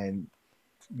 and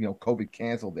COVID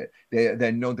canceled it.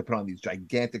 They're known to put on these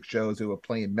gigantic shows. They were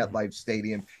playing MetLife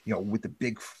Stadium, with the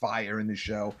big fire in the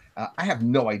show. I have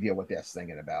no idea what they're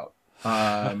singing about.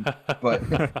 But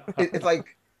it's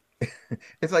like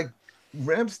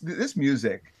this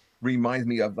music reminds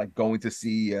me of like going to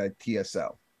see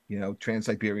TSO,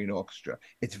 Trans-Siberian Orchestra.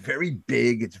 It's very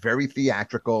big, it's very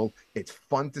theatrical, it's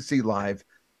fun to see live.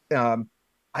 I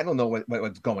don't know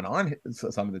what's going on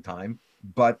some of the time,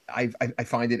 but I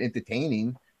find it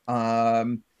entertaining.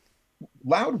 Loudwire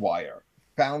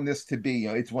found this to be,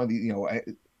 it's one of the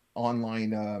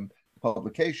online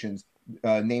publications,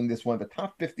 named this one of the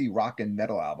top 50 rock and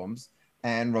metal albums,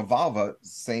 and Revolver,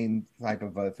 same type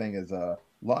of thing as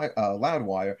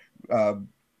Loudwire,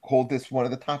 called this one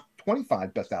of the top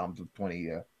 25 best albums of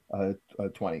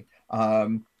 2020.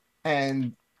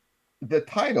 And the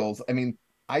titles, I mean,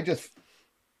 I just,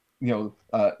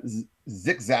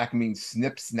 Zigzag means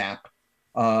snip snap.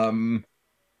 Wow.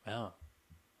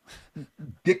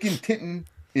 Dick and Titten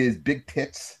is big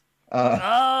tits.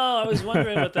 I was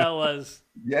wondering what that was.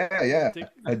 Yeah.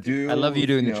 I love you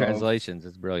doing the translations.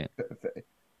 It's brilliant.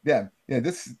 Yeah.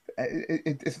 This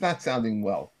it's not sounding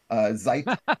well. Zeit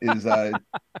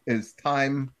is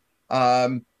time.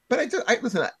 But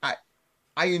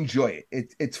I enjoy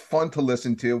it. It's fun to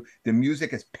listen to. The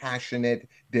music is passionate.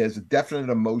 There's a definite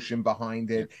emotion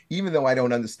behind it. Even though I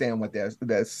don't understand what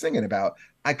they're singing about,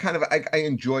 I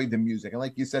enjoy the music. And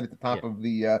like you said at the top of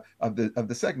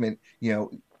the segment,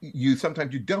 you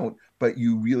sometimes you don't, but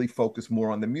you really focus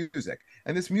more on the music.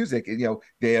 And this music,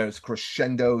 there's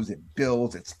crescendos, it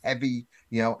builds, it's heavy,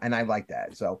 and I like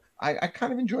that. So I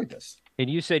kind of enjoyed this. And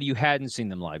you said you hadn't seen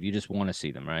them live. You just want to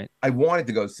see them, right? I wanted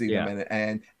to go see them,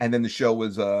 and then the show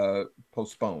was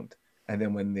postponed. And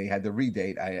then when they had the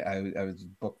redate, I was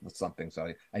booked with something,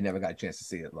 so I never got a chance to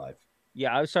see it live.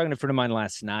 Yeah, I was talking to a friend of mine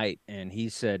last night, and he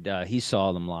said he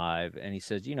saw them live, and he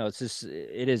says,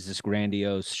 it is this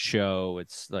grandiose show.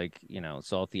 It's like,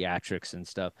 it's all theatrics and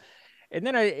stuff. And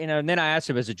then I asked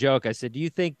him as a joke, I said, do you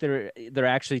think they're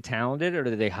actually talented, or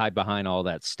do they hide behind all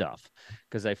that stuff?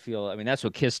 Because that's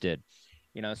what Kiss did.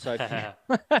 So I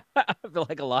feel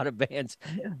like a lot of bands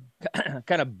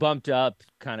kind of bumped up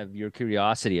kind of your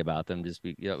curiosity about them, just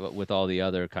with all the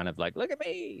other kind of like, look at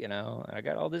me, I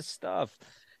got all this stuff.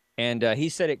 And he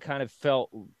said it kind of felt,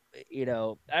 I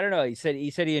don't know. He said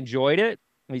he enjoyed it.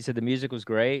 He said the music was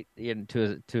great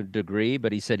to a degree,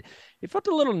 but he said it felt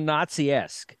a little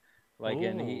Nazi-esque. Like, ooh.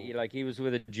 And he was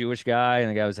with a Jewish guy, and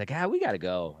the guy was like, we got to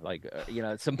go. Like,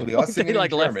 at some point they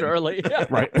like left early.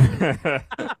 Right.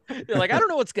 They're like, I don't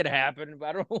know what's going to happen.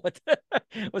 I don't know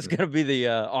what's going to be the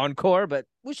encore, but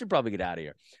we should probably get out of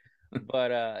here.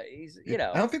 but he's I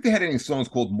don't think they had any songs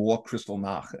called "More Crystal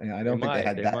Nach." I don't think they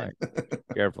had that. Might.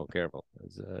 Careful.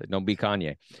 Don't be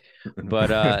Kanye.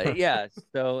 But yeah,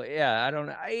 so yeah, I don't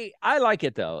know. I like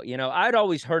it though. I'd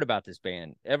always heard about this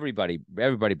band. Everybody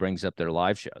brings up their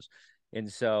live shows,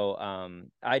 and so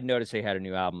I'd noticed they had a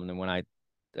new album. And then when I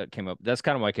came up, that's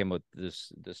kind of why I came up with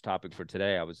this topic for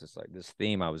today. I was just like this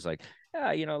theme. I was like,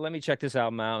 yeah, let me check this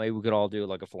album out. Maybe we could all do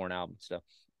like a foreign album stuff.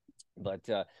 But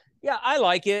yeah, I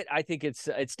like it. I think it's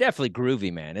definitely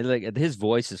groovy, man. Like his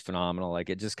voice is phenomenal. Like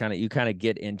it just you kind of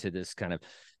get into this kind of,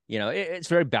 it's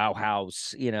very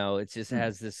Bauhaus. It just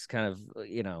has this kind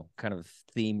of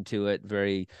theme to it.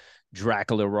 Very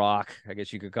Dracula rock, I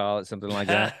guess you could call it, something like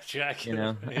that.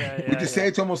 Dracula. Would you say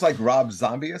it's almost like Rob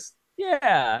Zombie-esque?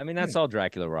 Yeah, I mean that's all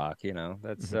Dracula rock.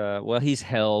 That's well, he's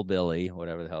Hellbilly,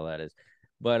 whatever the hell that is.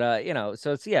 But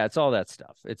so it's all that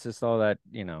stuff. It's just all that,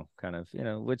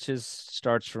 which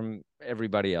starts from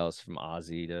everybody else, from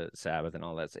Ozzy to Sabbath and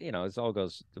all that. It all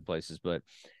goes to places. But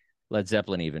Led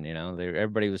Zeppelin, even,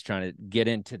 everybody was trying to get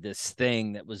into this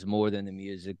thing that was more than the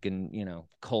music and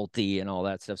culty and all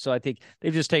that stuff. So I think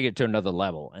they've just taken it to another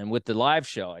level. And with the live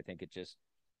show, I think it just,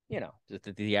 just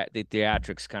the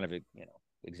theatrics kind of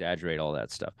exaggerate all that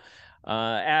stuff.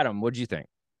 Adam, what did you think?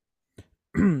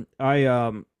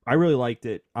 I really liked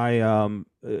it.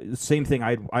 Same thing.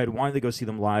 I'd wanted to go see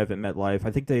them live at MetLife.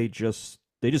 I think they just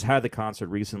had the concert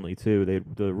recently too. They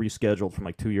rescheduled from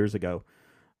like 2 years ago.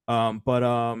 Yeah,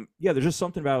 there's just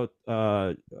something about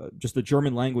just the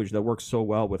German language that works so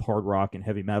well with hard rock and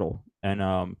heavy metal.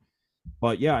 And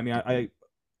but yeah, I mean,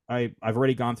 I've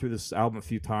already gone through this album a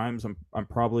few times. I'm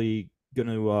probably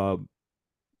gonna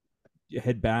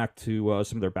head back to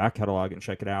some of their back catalog and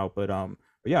check it out. But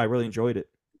yeah, I really enjoyed it.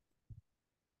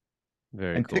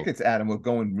 Very cool. Tickets, Adam, were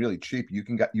going really cheap. You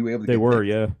were able to. They were,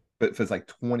 tickets, yeah. But for like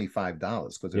 $25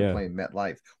 because they're playing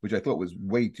MetLife, which I thought was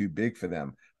way too big for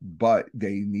them. But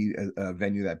they need a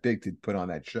venue that big to put on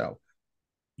that show.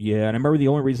 Yeah, and I remember the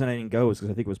only reason I didn't go is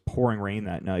because I think it was pouring rain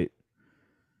that night.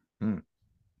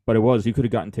 But you could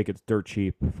have gotten tickets dirt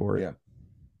cheap for it.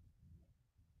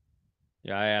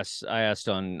 Yeah, I asked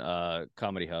on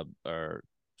Comedy Hub or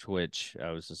Twitch.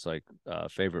 I was just like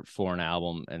favorite foreign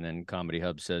album, and then Comedy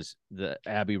Hub says the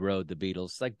Abbey Road, the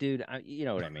Beatles. Like, dude, you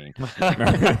know what I mean?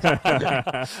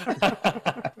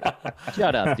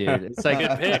 Shut up, dude. It's like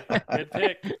Good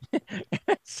pick.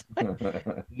 It's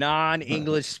like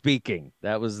non-English speaking.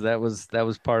 That was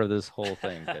part of this whole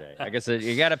thing today. I guess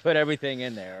you got to put everything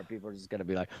in there, or people are just gonna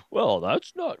be like, well,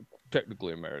 that's not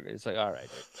technically American. It's like, all right.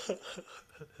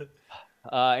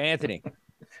 Anthony.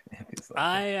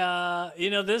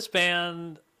 This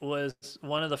band was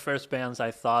one of the first bands I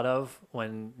thought of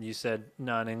when you said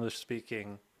non-English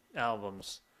speaking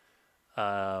albums.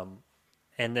 And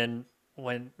then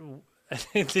when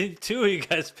the two of you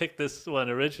guys picked this one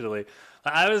originally,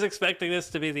 I was expecting this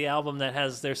to be the album that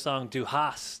has their song Du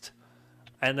Hast.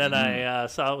 And then I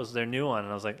saw it was their new one,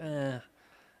 and I was like, I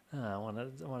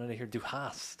wanted to hear Du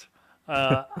Hast.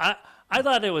 I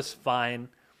thought it was fine.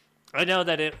 I know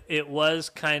that it was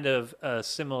kind of a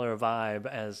similar vibe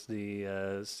as the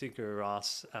Sigur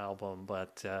Rós album,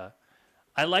 but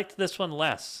I liked this one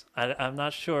less. I'm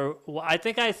not sure. I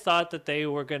think I thought that they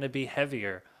were going to be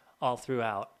heavier all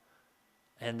throughout,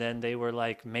 and then they were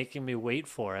like making me wait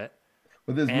for it.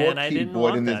 Well, there's more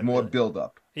keyboard and there's more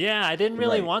build-up. Yeah, I didn't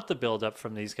really want the build-up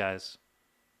from these guys.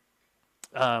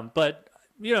 But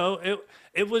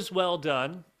it was well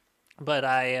done, but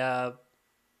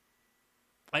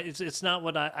it's not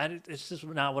what it's just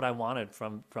not what I wanted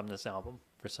from this album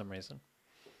for some reason.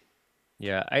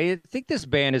 Yeah, I think this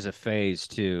band is a phase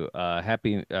too.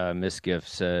 Happy Misgift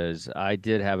says, I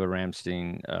did have a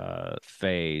Rammstein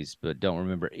phase, but don't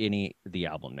remember any of the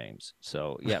album names.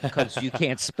 So yeah, because you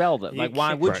can't spell them. Like,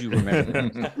 why would you remember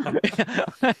them?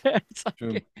 It's like,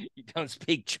 you don't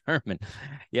speak German.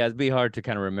 Yeah, it'd be hard to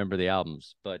kind of remember the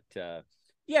albums. But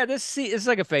yeah, it's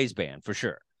like a phase band for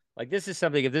sure. Like, this is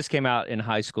something, if this came out in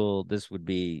high school, this would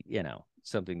be,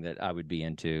 something that I would be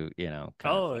into, Yeah.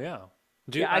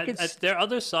 Dude, yeah, their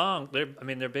other song, their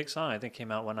big song, I think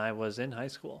came out when I was in high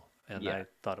school, and I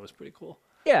thought it was pretty cool.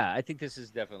 Yeah, I think this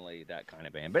is definitely that kind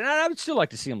of band. But I would still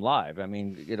like to see them live. I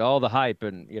mean, all the hype,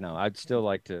 and, I'd still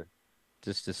like to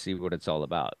see what it's all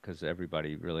about, because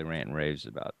everybody really rant and raves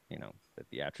about, the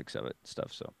theatrics of it and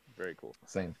stuff. So, very cool.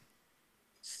 Same.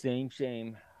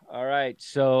 All right,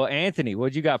 so Anthony,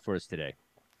 what you got for us today?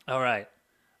 All right.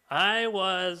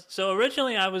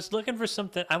 Originally I was looking for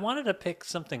something. I wanted to pick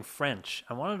something French.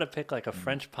 I wanted to pick like a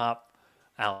French pop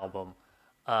album.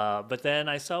 But then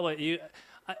I saw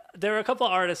there were a couple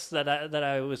artists that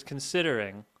I was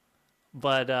considering,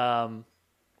 but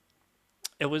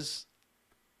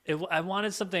I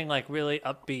wanted something like really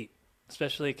upbeat,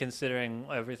 especially considering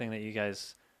everything that you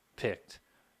guys picked.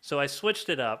 So I switched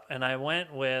it up and I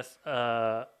went with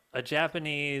a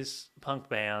Japanese punk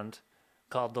band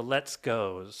called the Let's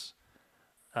Goes,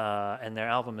 and their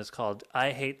album is called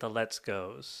I Hate the Let's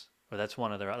Goes, or that's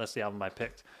the album I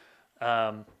picked.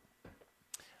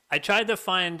 I tried to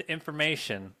find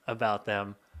information about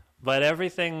them, but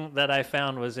everything that I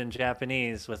found was in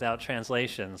Japanese without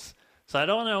translations. So I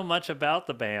don't know much about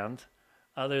the band,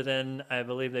 other than I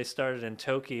believe they started in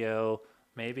Tokyo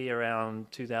maybe around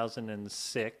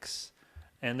 2006,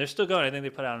 and they're still going. I think they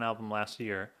put out an album last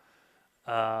year.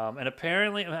 And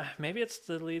apparently, maybe it's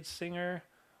the lead singer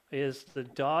is the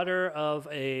daughter of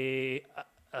a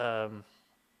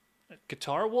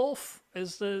Guitar Wolf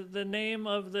is the name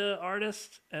of the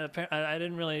artist. I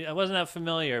wasn't that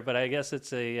familiar, but I guess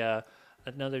it's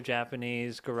another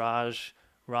Japanese garage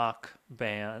rock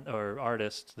band or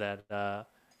artist that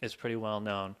is pretty well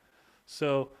known.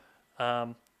 So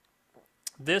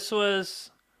this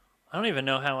was, I don't even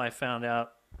know how I found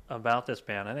out about this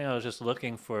band. I think I was just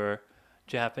looking for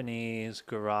Japanese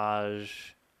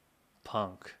garage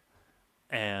punk,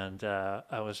 and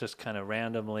I was just kind of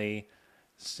randomly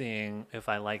seeing if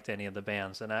I liked any of the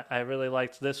bands, and I really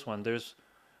liked this one. There's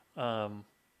I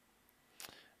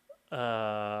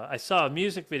saw a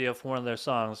music video for one of their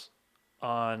songs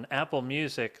on Apple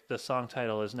Music. The song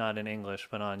title is not in English,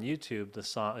 but on YouTube the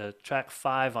song track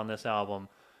 5 on this album,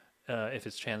 if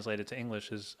it's translated to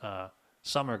English, is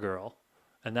Summer Girl.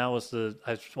 And that was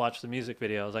I watched the music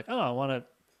video. I was like, oh, I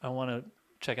want to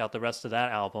check out the rest of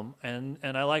that album, and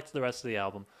I liked the rest of the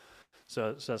album.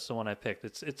 So that's the one I picked.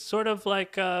 It's sort of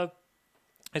like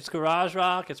it's garage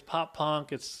rock, it's pop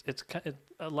punk, it's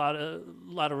a lot of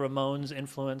Ramones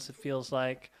influence. It feels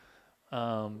like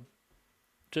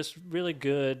just really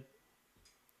good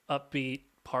upbeat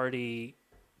party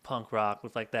punk rock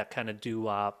with like that kind of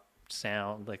doo-wop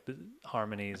sound, like the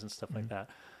harmonies and stuff like that.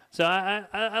 So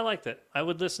I liked it. I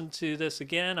would listen to this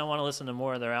again. I want to listen to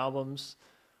more of their albums.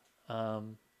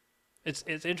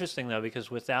 It's interesting though,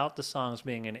 because without the songs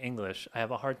being in English, I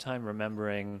have a hard time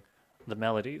remembering the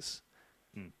melodies.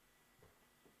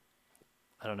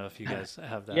 I don't know if you guys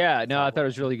have that. Yeah, no, I thought it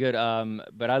was really good.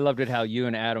 But I loved it how you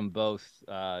and Adam both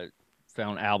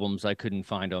found albums I couldn't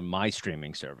find on my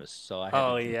streaming service. So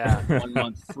I had 1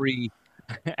 month free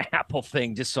Apple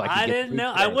thing just so I could I didn't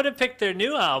know. I would have picked their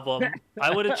new album.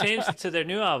 I would have changed it to their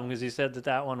new album because you said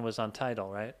that one was on Tidal,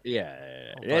 right? Yeah,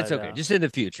 it's okay. Just in the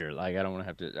future, like I don't want to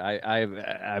have to.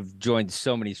 I've joined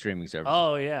so many streaming services.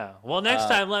 Oh yeah. Well, next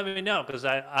time let me know, because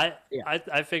I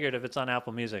figured if it's on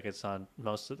Apple Music, it's on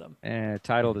most of them.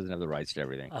 Tidal doesn't have the rights to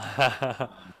everything.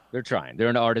 They're trying. They're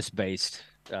an artist-based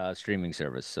streaming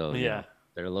service, so yeah,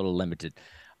 they're a little limited.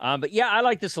 But yeah, I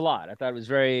like this a lot. I thought it was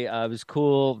it was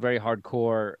cool, very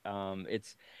hardcore.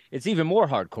 It's even more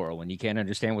hardcore when you can't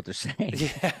understand what they're saying.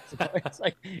 Yeah. It's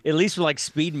like, at least with like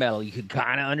speed metal, you could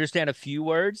kind of understand a few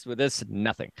words. With this,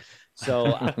 nothing.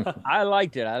 So I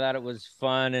liked it. I thought it was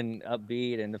fun and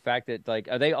upbeat, and the fact that like,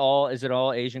 is it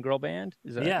all Asian girl band?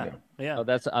 Is that yeah. Oh,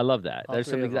 I love that. There's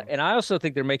something and I also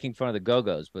think they're making fun of the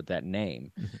Go-Go's with that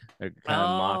name. They're kind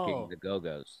of mocking the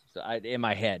Go-Go's. So in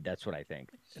my head, that's what I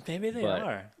think. Maybe they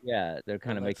are. Yeah, they're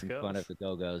kind of making fun of the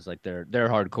Go-Go's, like they're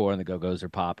hardcore and the Go-Go's are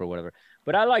pop or whatever.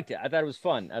 But I liked it. I thought it was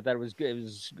fun. I thought it was good. It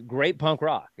was great punk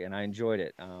rock, and I enjoyed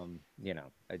it.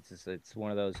 It's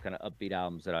one of those kind of upbeat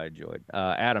albums that I enjoyed.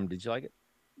 Adam, did you like it?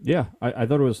 Yeah, I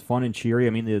thought it was fun and cheery. I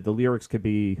mean, the lyrics could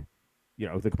be,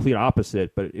 the complete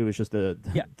opposite, but it was just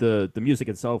the music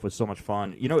itself was so much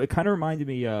fun. It kind of reminded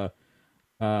me.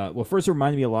 First it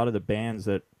reminded me a lot of the bands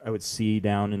that I would see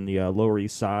down in the Lower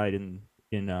East Side in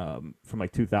from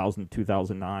like 2000 to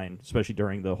 2009, especially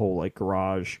during the whole like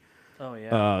garage. Oh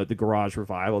yeah. The garage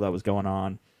revival that was going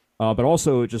on. But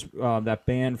also just that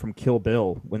band from Kill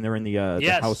Bill when they're in the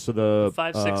house of the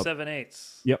 5, 6, 7,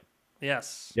 8s. Yep.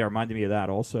 Yes. Yeah, reminded me of that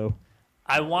also.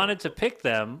 I wanted to pick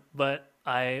them, but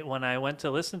when I went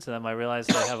to listen to them, I realized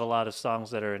they have a lot of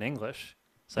songs that are in English,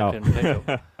 so I couldn't pick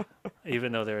them,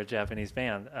 even though they're a Japanese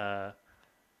band.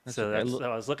 So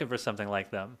I was looking for something like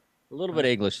them. A little bit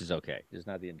of English is okay. It's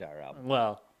not the entire album.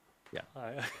 Well,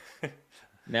 yeah.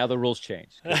 Now the rules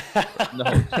changed. Changing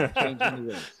the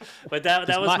rules. But that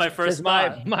was my first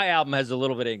thought. My album has a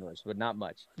little bit of English, but not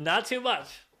much. Not too much.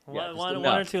 One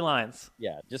or two lines.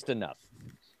 Yeah, just enough.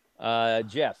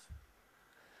 Jeff,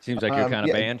 seems like your kind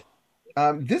of band.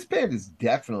 This band is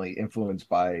definitely influenced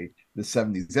by the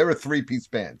 70s. They're a 3-piece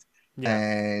band. Yeah.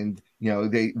 And,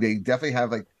 they definitely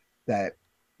have like that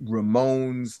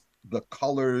Ramones, the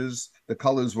Colors. The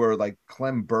Colors were like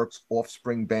Clem Burke's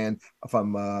Offspring band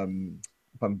from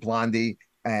from Blondie,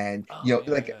 and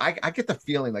I get the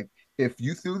feeling like if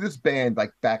you threw this band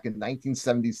like back in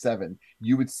 1977,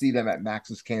 you would see them at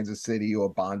Max's Kansas City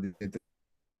or Bond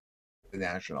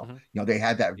International. They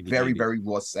had that very, very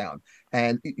raw sound.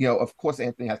 And of course,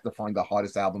 Anthony has to find the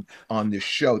hardest album on this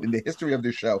show. In the history of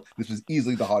this show, this was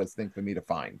easily the hardest thing for me to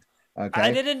find. Okay?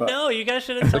 I didn't know. You guys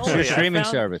should have told me. What's your streaming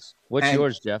service? What's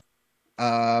yours, Jeff?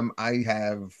 I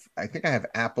think I have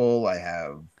Apple. I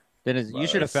have. Then you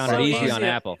should have found it easy on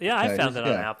Apple. Yeah, I found it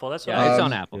on Apple. That's what it's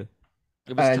on Apple.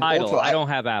 It was Tidal. Also, I don't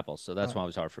have Apple, so that's why it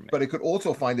was hard for me. But it could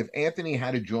also find if Anthony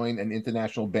had to join an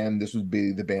international band, this would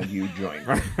be the band he would join.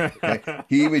 Okay?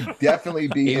 He would definitely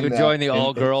be. He would join the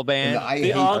all-girl band.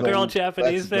 The all-girl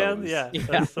Japanese band. Yeah,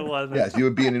 that's the one. Yes, he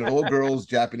would be in an all-girls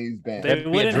Japanese band.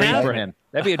 That'd be a dream for him.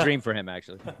 That'd be a dream for him,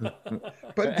 actually.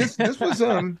 But this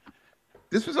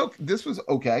was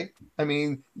okay. I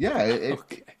mean, yeah,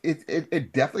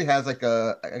 it definitely has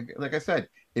like I said,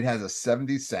 it has a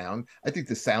 70s sound. I think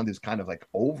the sound is kind of like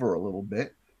over a little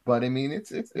bit, but I mean,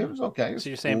 it was okay. So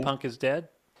you're saying punk is dead?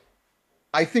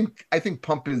 I think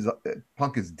punk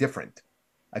is different.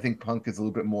 I think punk is a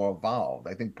little bit more evolved.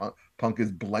 I think punk is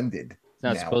blended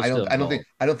now. I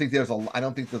don't think there's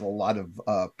a lot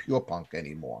of pure punk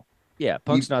anymore. Yeah,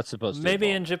 punk's not supposed to. Maybe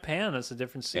in Japan, it's a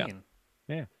different scene.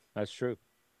 Yeah, that's true.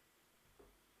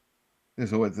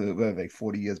 So what are they,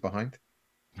 40 years behind?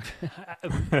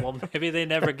 Well, maybe they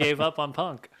never gave up on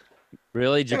punk.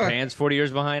 Really? Japan's 40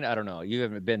 years behind? I don't know. You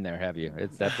haven't been there, have you?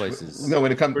 That place is no.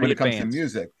 When it comes to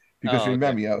music, because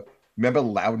remember,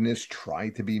 Loudness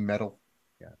tried to be metal.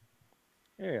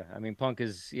 Yeah. I mean, punk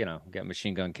is got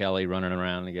Machine Gun Kelly running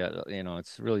around. You got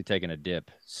it's really taking a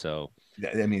dip. So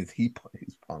I mean, he's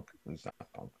punk. He's not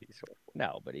punk.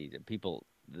 No, but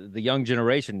the young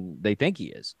generation, they think he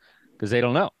is because they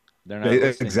don't know. They're not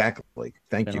exactly.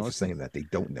 Thank you for saying that. They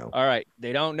don't know. All right,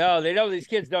 they don't know. These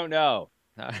kids don't know.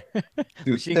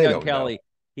 Machine Gun Kelly.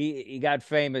 He got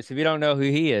famous. If you don't know who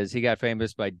he is, he got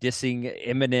famous by dissing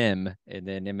Eminem, and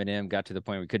then Eminem got to the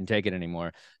point where he couldn't take it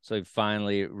anymore. So he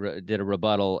finally did a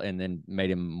rebuttal, and then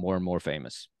made him more and more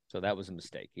famous. So that was a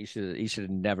mistake. He should have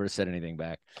never said anything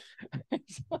back.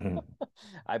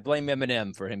 I blame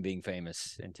Eminem for him being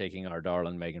famous and taking our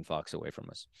darling Megan Fox away from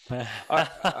us. All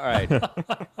right.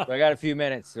 So I got a few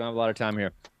minutes. We don't have a lot of time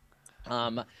here.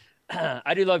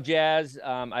 I do love jazz.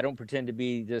 I don't pretend to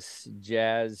be this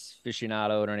jazz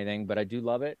aficionado or anything, but I do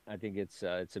love it. I think it's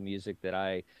a music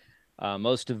that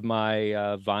most of my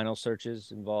vinyl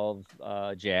searches involve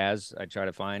jazz. I try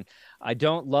to find. I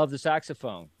don't love the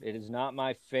saxophone. It is not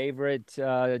my favorite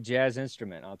jazz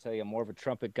instrument. I'll tell you, I'm more of a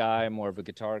trumpet guy. I'm more of a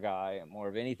guitar guy. I'm more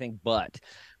of anything but.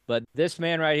 But this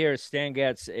man right here, Stan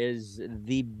Getz, is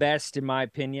the best in my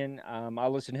opinion.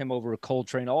 I'll listen to him over a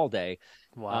Coltrane all day.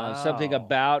 Wow. Something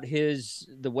about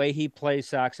the way he plays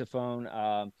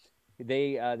saxophone.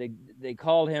 They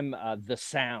called him the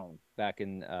Sound back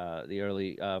in the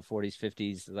early 40s,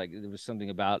 50s. Like there was something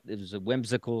about it was a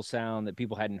whimsical sound that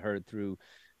people hadn't heard through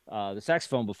the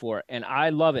saxophone before, and I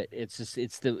love it.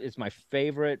 It's my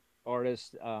favorite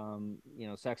artist,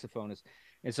 saxophonist.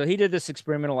 And so he did this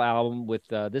experimental album with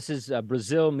this is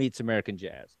Brazil meets American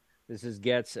jazz. This is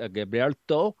Getz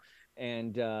Gilberto.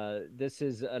 And this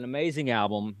is an amazing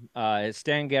album. It's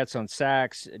Stan Getz on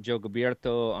sax, Joe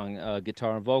Gilberto on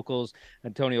guitar and vocals,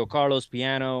 Antonio Carlos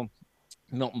piano,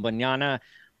 Milton Banana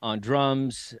on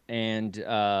drums, and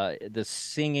the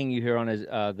singing you hear on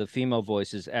the female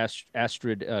voice is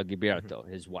Astrid Gilberto,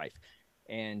 his wife.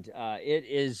 And it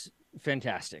is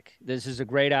fantastic. This is a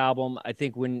great album. I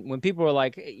think when people are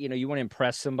like, you want to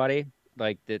impress somebody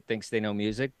like that thinks they know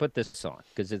music, put this on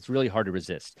because it's really hard to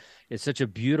resist. It's such a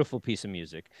beautiful piece of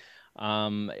music.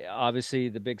 Obviously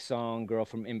the big song Girl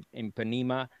from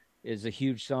Ipanema is a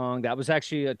huge song that was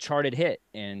actually a charted hit,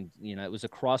 and it was a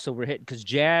crossover hit because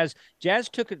jazz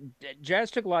took a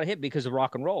lot of hit because of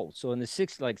rock and roll. So in the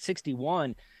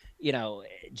 61,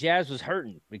 jazz was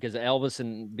hurting because of Elvis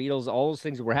and Beatles, all those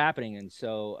things that were happening. And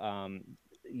so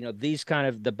these kind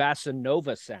of the bossa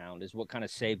nova sound is what kind of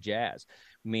saved jazz,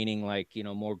 meaning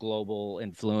more global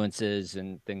influences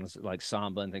and things like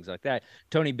samba and things like that.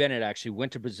 Tony Bennett actually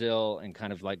went to Brazil and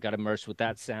kind of got immersed with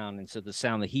that sound. And so the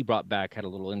sound that he brought back had a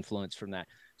little influence from that.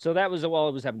 So that was while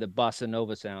it was having the bossa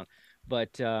nova sound.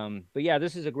 But yeah,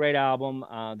 this is a great album.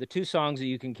 The two songs that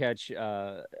you can catch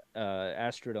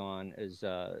Astrid on is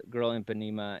Girl in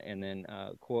Ipanema and then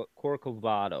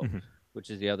Corcovado, which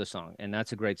is the other song. And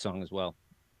that's a great song as well.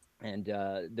 And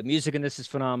the music in this is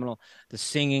phenomenal. The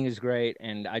singing is great.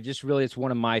 And it's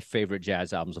one of my favorite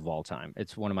jazz albums of all time.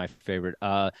 It's one of my favorite.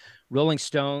 Rolling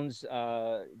Stones,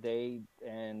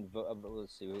 and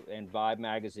Vibe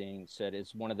magazine said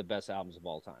it's one of the best albums of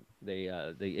all time.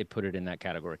 They put it in that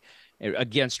category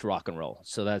against rock and roll.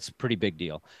 So that's a pretty big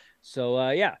deal. So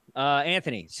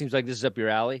Anthony, seems like this is up your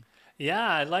alley. Yeah,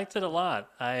 I liked it a lot.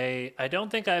 I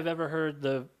don't think I've ever heard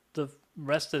the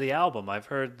rest of the album. I've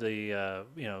heard the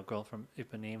Girl from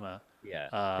Ipanema. Yeah,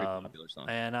 pretty popular song.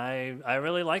 And I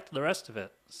really liked the rest of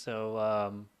it.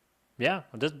 So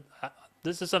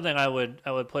this is something I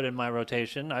would put in my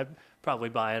rotation. I'd probably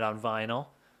buy it on vinyl.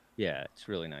 Yeah, it's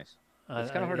really nice.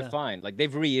 It's kind of hard to find. Like,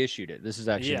 they've reissued it. This is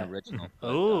actually an original.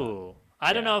 But, ooh.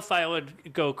 I don't know if I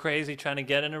would go crazy trying to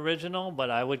get an original,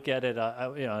 but I would get it.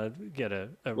 Get a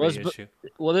reissue.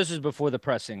 Well, this was before the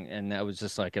pressing, and I was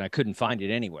just like, and I couldn't find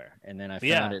it anywhere. And then I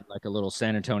found it like a little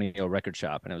San Antonio record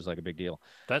shop, and it was like a big deal.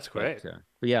 That's great.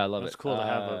 But yeah, I love it. It's cool to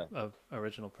have a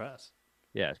original press.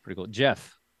 Yeah, it's pretty cool.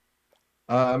 Jeff,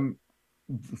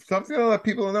 something to let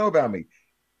people know about me.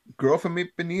 "Girl from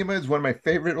Ipanema" is one of my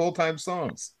favorite all-time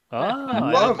songs.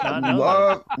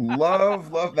 Oh,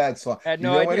 love that song. I had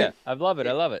no idea. I love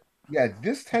it. Yeah,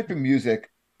 this type of music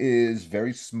is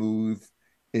very smooth.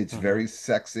 It's very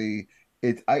sexy.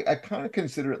 I kind of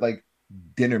consider it like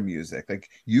dinner music. Like,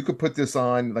 you could put this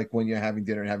on like when you're having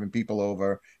dinner and having people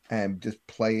over and just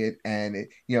play it, and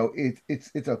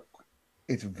it's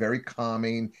very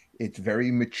calming. It's very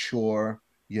mature.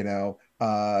 This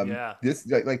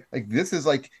this is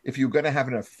like, if you're gonna have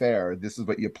an affair, this is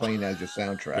what you're playing as your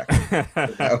soundtrack.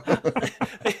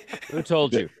 Who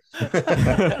told you? I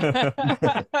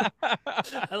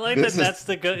like that. That's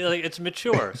the good. Like, it's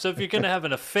mature. So if you're gonna have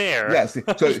an affair, yes.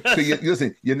 So you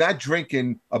listen. You're not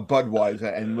drinking a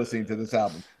Budweiser and listening to this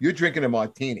album. You're drinking a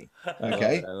martini.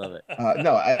 Okay. I love it.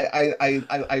 No,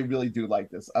 I really do like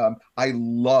this. I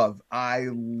love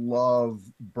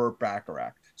Burt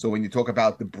Bacharach. So when you talk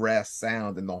about the brass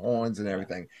sound and the horns and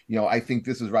everything, I think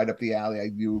this is right up the alley. I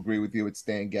do agree with you. It's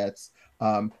Stan Getz.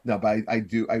 I love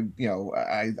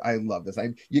this.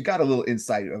 You got a little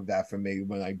insight of that for me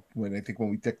when we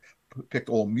picked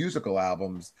all musical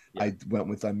albums. Yeah. I went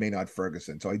with Maynard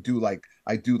Ferguson. So I do like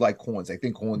horns. I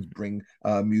think horns bring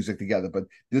music together. But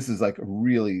this is like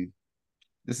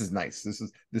this is nice. This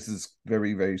is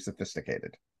very, very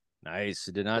sophisticated. Nice.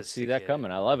 Did not see that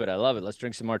coming. I love it. Let's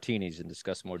drink some martinis and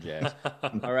discuss more jazz.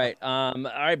 All right.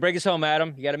 Break us home,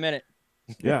 Adam. You got a minute.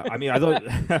 Yeah. I mean, I thought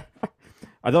it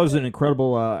was an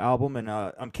incredible album, and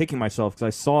I'm kicking myself because I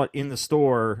saw it in the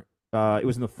store. It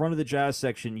was in the front of the jazz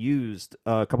section used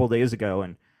a couple of days ago,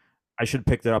 and I should have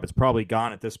picked it up. It's probably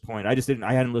gone at this point. I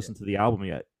hadn't listened to the album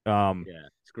yet. Yeah,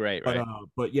 it's great, right?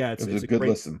 But yeah, it's a good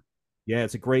listen. Yeah,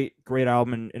 it's a great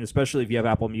album, and especially if you have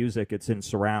Apple Music, it's in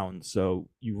surround, so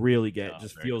you really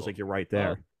feels like you're right there.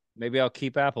 Well, maybe I'll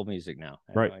keep Apple Music now.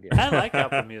 Right. I like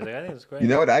Apple Music. I think it's great. You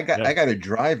know what? I got to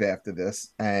drive after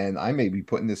this, and I may be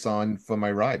putting this on for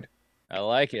my ride. I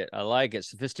like it.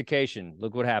 Sophistication.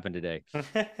 Look what happened today.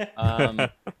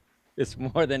 It's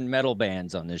more than metal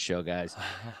bands on this show, guys.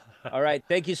 All right.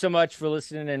 Thank you so much for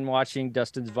listening and watching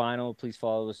Dustin's Vinyl. Please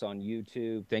follow us on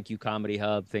YouTube. Thank you, Comedy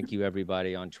Hub. Thank you,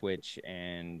 everybody on Twitch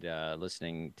and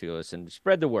listening to us. And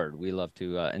spread the word. We love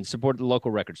to and support the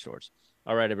local record stores.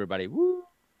 All right, everybody. Woo.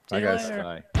 Bye, guys.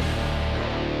 Bye.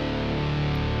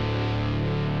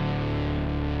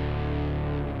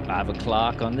 5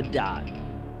 o'clock on the dot.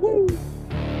 Woo.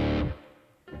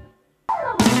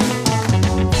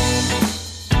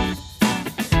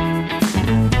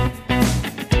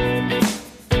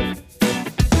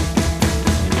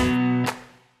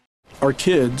 Our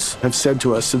kids have said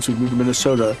to us since we moved to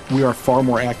Minnesota, we are far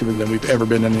more active than we've ever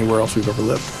been anywhere else we've ever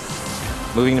lived.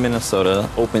 Moving to Minnesota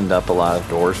opened up a lot of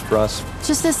doors for us.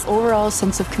 Just this overall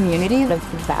sense of community, of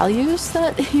values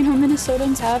that,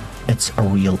 Minnesotans have. It's a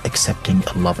real accepting,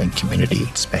 loving community,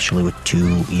 especially with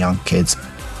 2 young kids.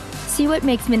 See what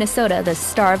makes Minnesota the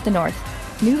star of the North.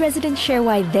 New residents share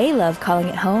why they love calling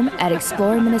it home at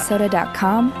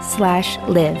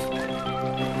exploreminnesota.com/live.